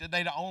think that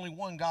they're the only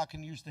one God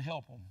can use to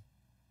help them.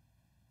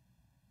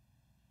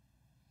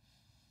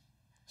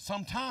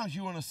 Sometimes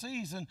you're in a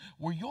season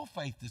where your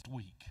faith is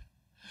weak.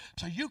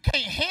 So you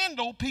can't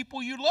handle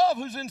people you love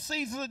who's in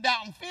seasons of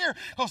doubt and fear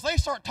because they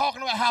start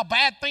talking about how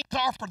bad things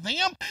are for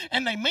them,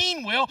 and they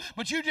mean well,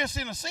 but you're just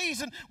in a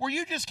season where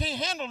you just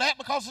can't handle that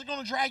because it's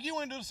going to drag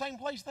you into the same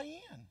place they're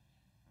in.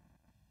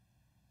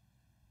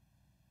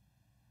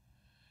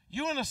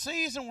 You're in a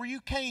season where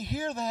you can't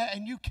hear that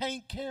and you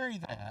can't carry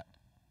that.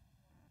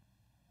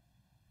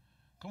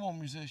 Come on,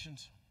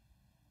 musicians.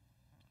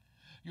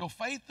 Your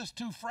faith is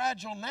too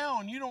fragile now,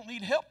 and you don't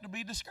need help to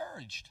be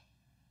discouraged.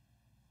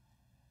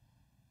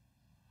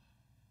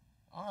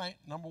 All right,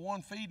 number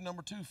 1, feed.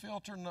 Number 2,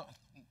 filter.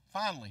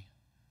 Finally,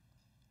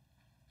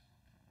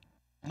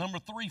 number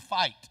 3,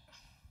 fight.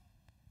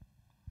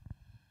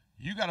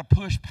 You got to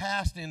push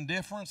past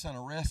indifference and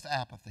arrest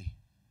apathy.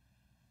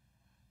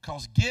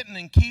 Because getting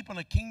and keeping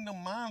a kingdom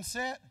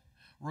mindset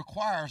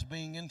requires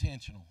being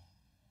intentional.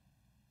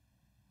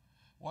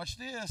 Watch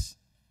this.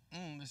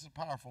 This is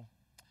powerful.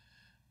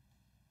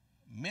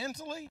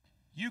 Mentally,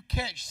 you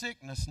catch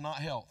sickness, not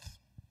health.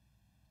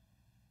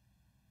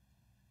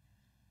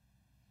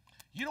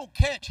 You don't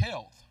catch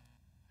health.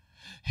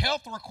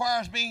 Health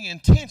requires being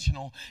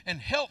intentional, and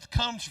health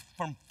comes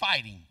from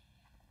fighting.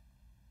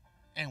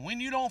 And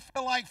when you don't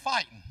feel like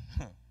fighting,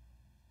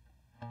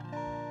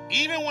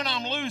 even when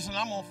I'm losing,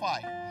 I'm going to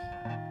fight.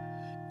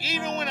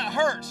 Even when it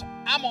hurts,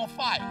 I'm going to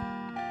fight.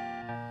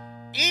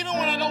 Even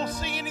when I don't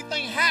see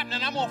anything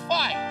happening, I'm going to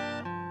fight.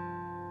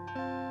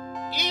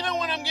 Even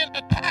when I'm getting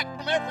attacked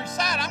from every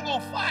side, I'm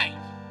going to fight.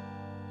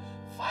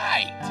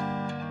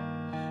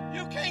 Fight.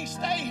 You can't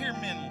stay here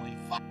mentally.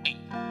 Fight.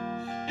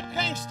 You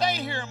can't stay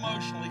here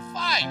emotionally.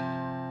 Fight.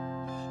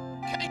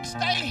 You can't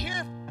stay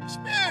here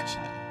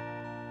spiritually.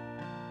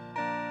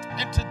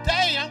 And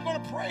today, I'm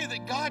going to pray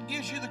that God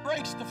gives you the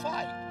grace to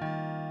fight.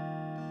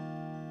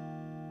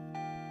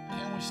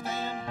 Can we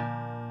stand?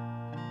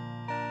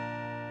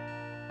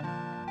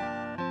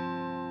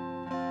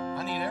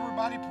 I need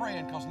everybody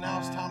praying because now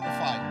it's time to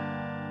fight.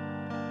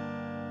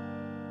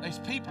 There's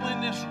people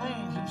in this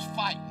room who's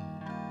fighting.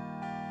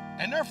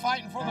 And they're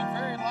fighting for their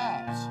very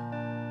lives.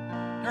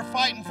 They're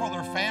fighting for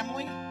their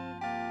family.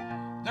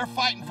 They're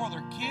fighting for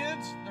their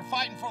kids. They're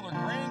fighting for their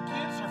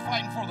grandkids. They're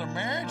fighting for their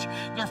marriage.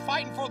 They're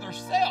fighting for their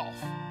self.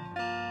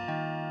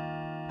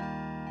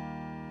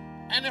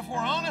 And if we're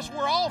honest,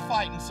 we're all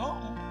fighting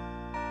something.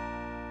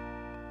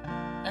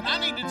 And I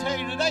need to tell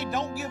you today,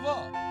 don't give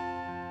up.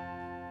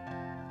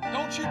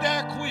 Don't you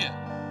dare quit.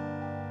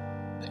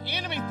 The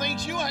enemy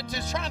thinks you are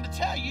just trying to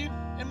tell you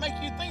and make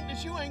you think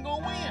that you ain't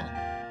going to win.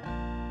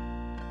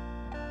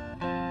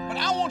 But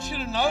I want you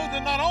to know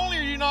that not only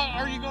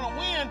are you going to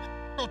win,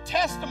 your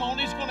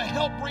testimony is going to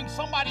help bring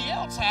somebody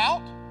else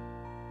out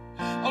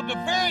of the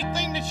very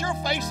thing that you're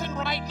facing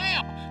right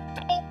now.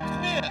 Don't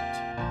quit.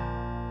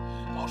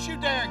 Don't you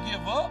dare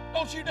give up.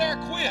 Don't you dare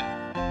quit.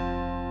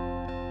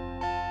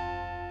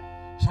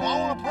 So I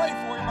want to pray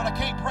for you, but I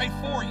can't pray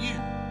for you.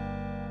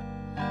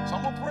 So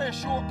I'm going to pray a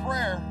short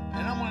prayer,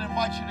 and I'm going to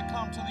invite you to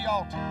come to the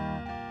altar.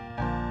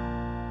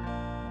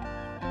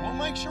 We'll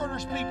make sure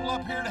there's people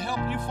up here to help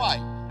you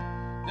fight.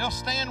 They'll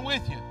stand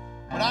with you,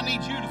 but I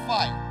need you to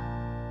fight.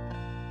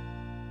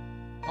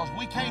 because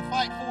we can't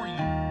fight for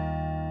you.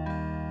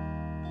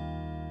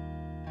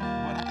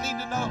 But I need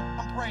to know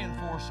who I'm praying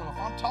for. So if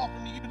I'm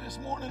talking to you this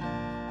morning,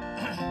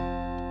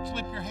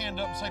 slip your hand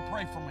up and say,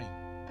 pray for me.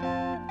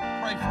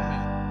 Pray for me.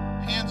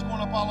 Hands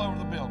going up all over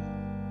the building.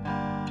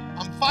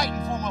 I'm fighting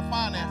for my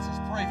finances.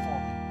 Pray for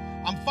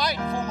me. I'm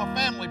fighting for my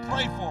family.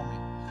 Pray for me.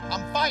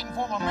 I'm fighting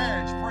for my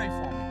marriage. Pray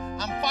for me.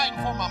 I'm fighting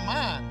for my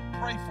mind.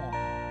 Pray for me.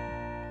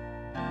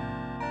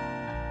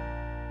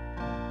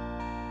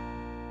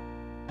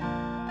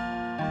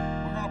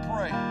 We're going to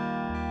pray.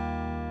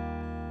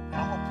 And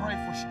I'm going to pray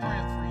for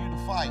strength for you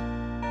to fight.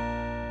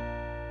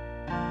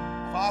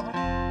 Father,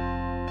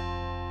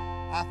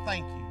 I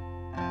thank you.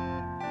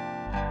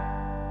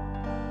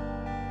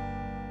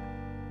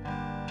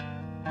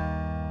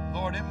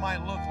 Lord, it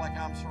might look like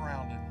I'm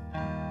surrounded,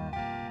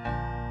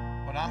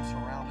 but I'm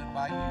surrounded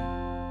by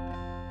you.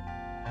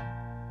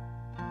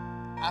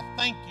 I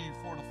thank you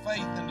for the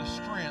faith and the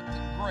strength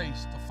and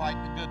grace to fight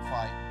the good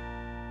fight.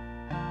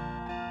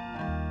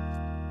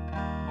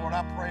 Lord,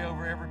 I pray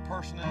over every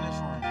person in this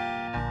room.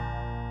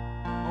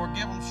 Lord,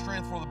 give them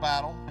strength for the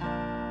battle.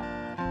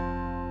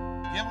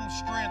 Give them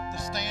strength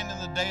to stand in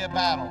the day of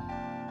battle.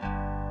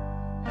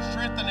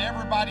 Strengthen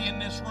everybody in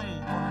this room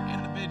for their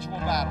individual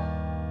battle,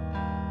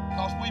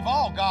 because we've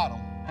all got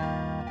them.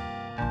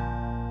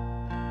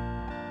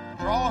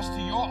 Draw us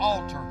to your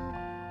altar.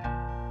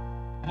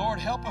 Lord,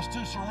 help us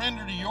to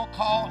surrender to your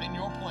call and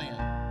your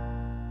plan.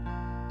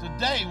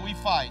 Today we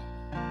fight.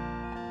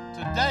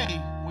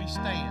 Today we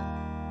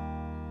stand.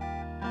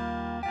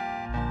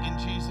 In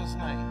Jesus'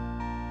 name.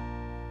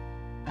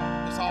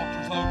 This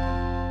altar's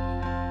open.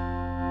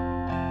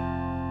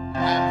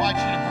 I invite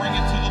you to bring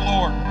it to the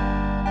Lord.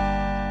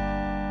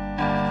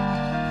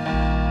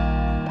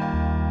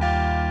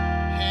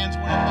 Hands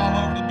went up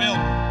all over the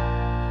building.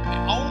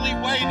 The only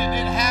way that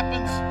it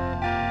happens,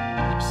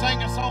 we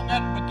sang a song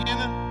at the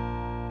beginning.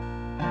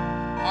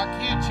 Our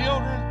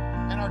children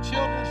and our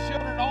children's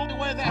children, the only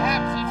way that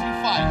happens is you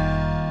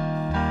fight.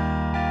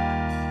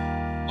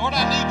 Lord,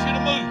 I need you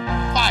to move.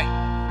 Fight.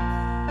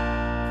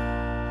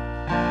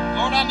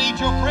 Lord, I need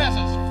your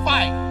presence.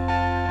 Fight.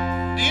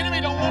 The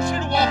enemy don't want you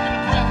to walk in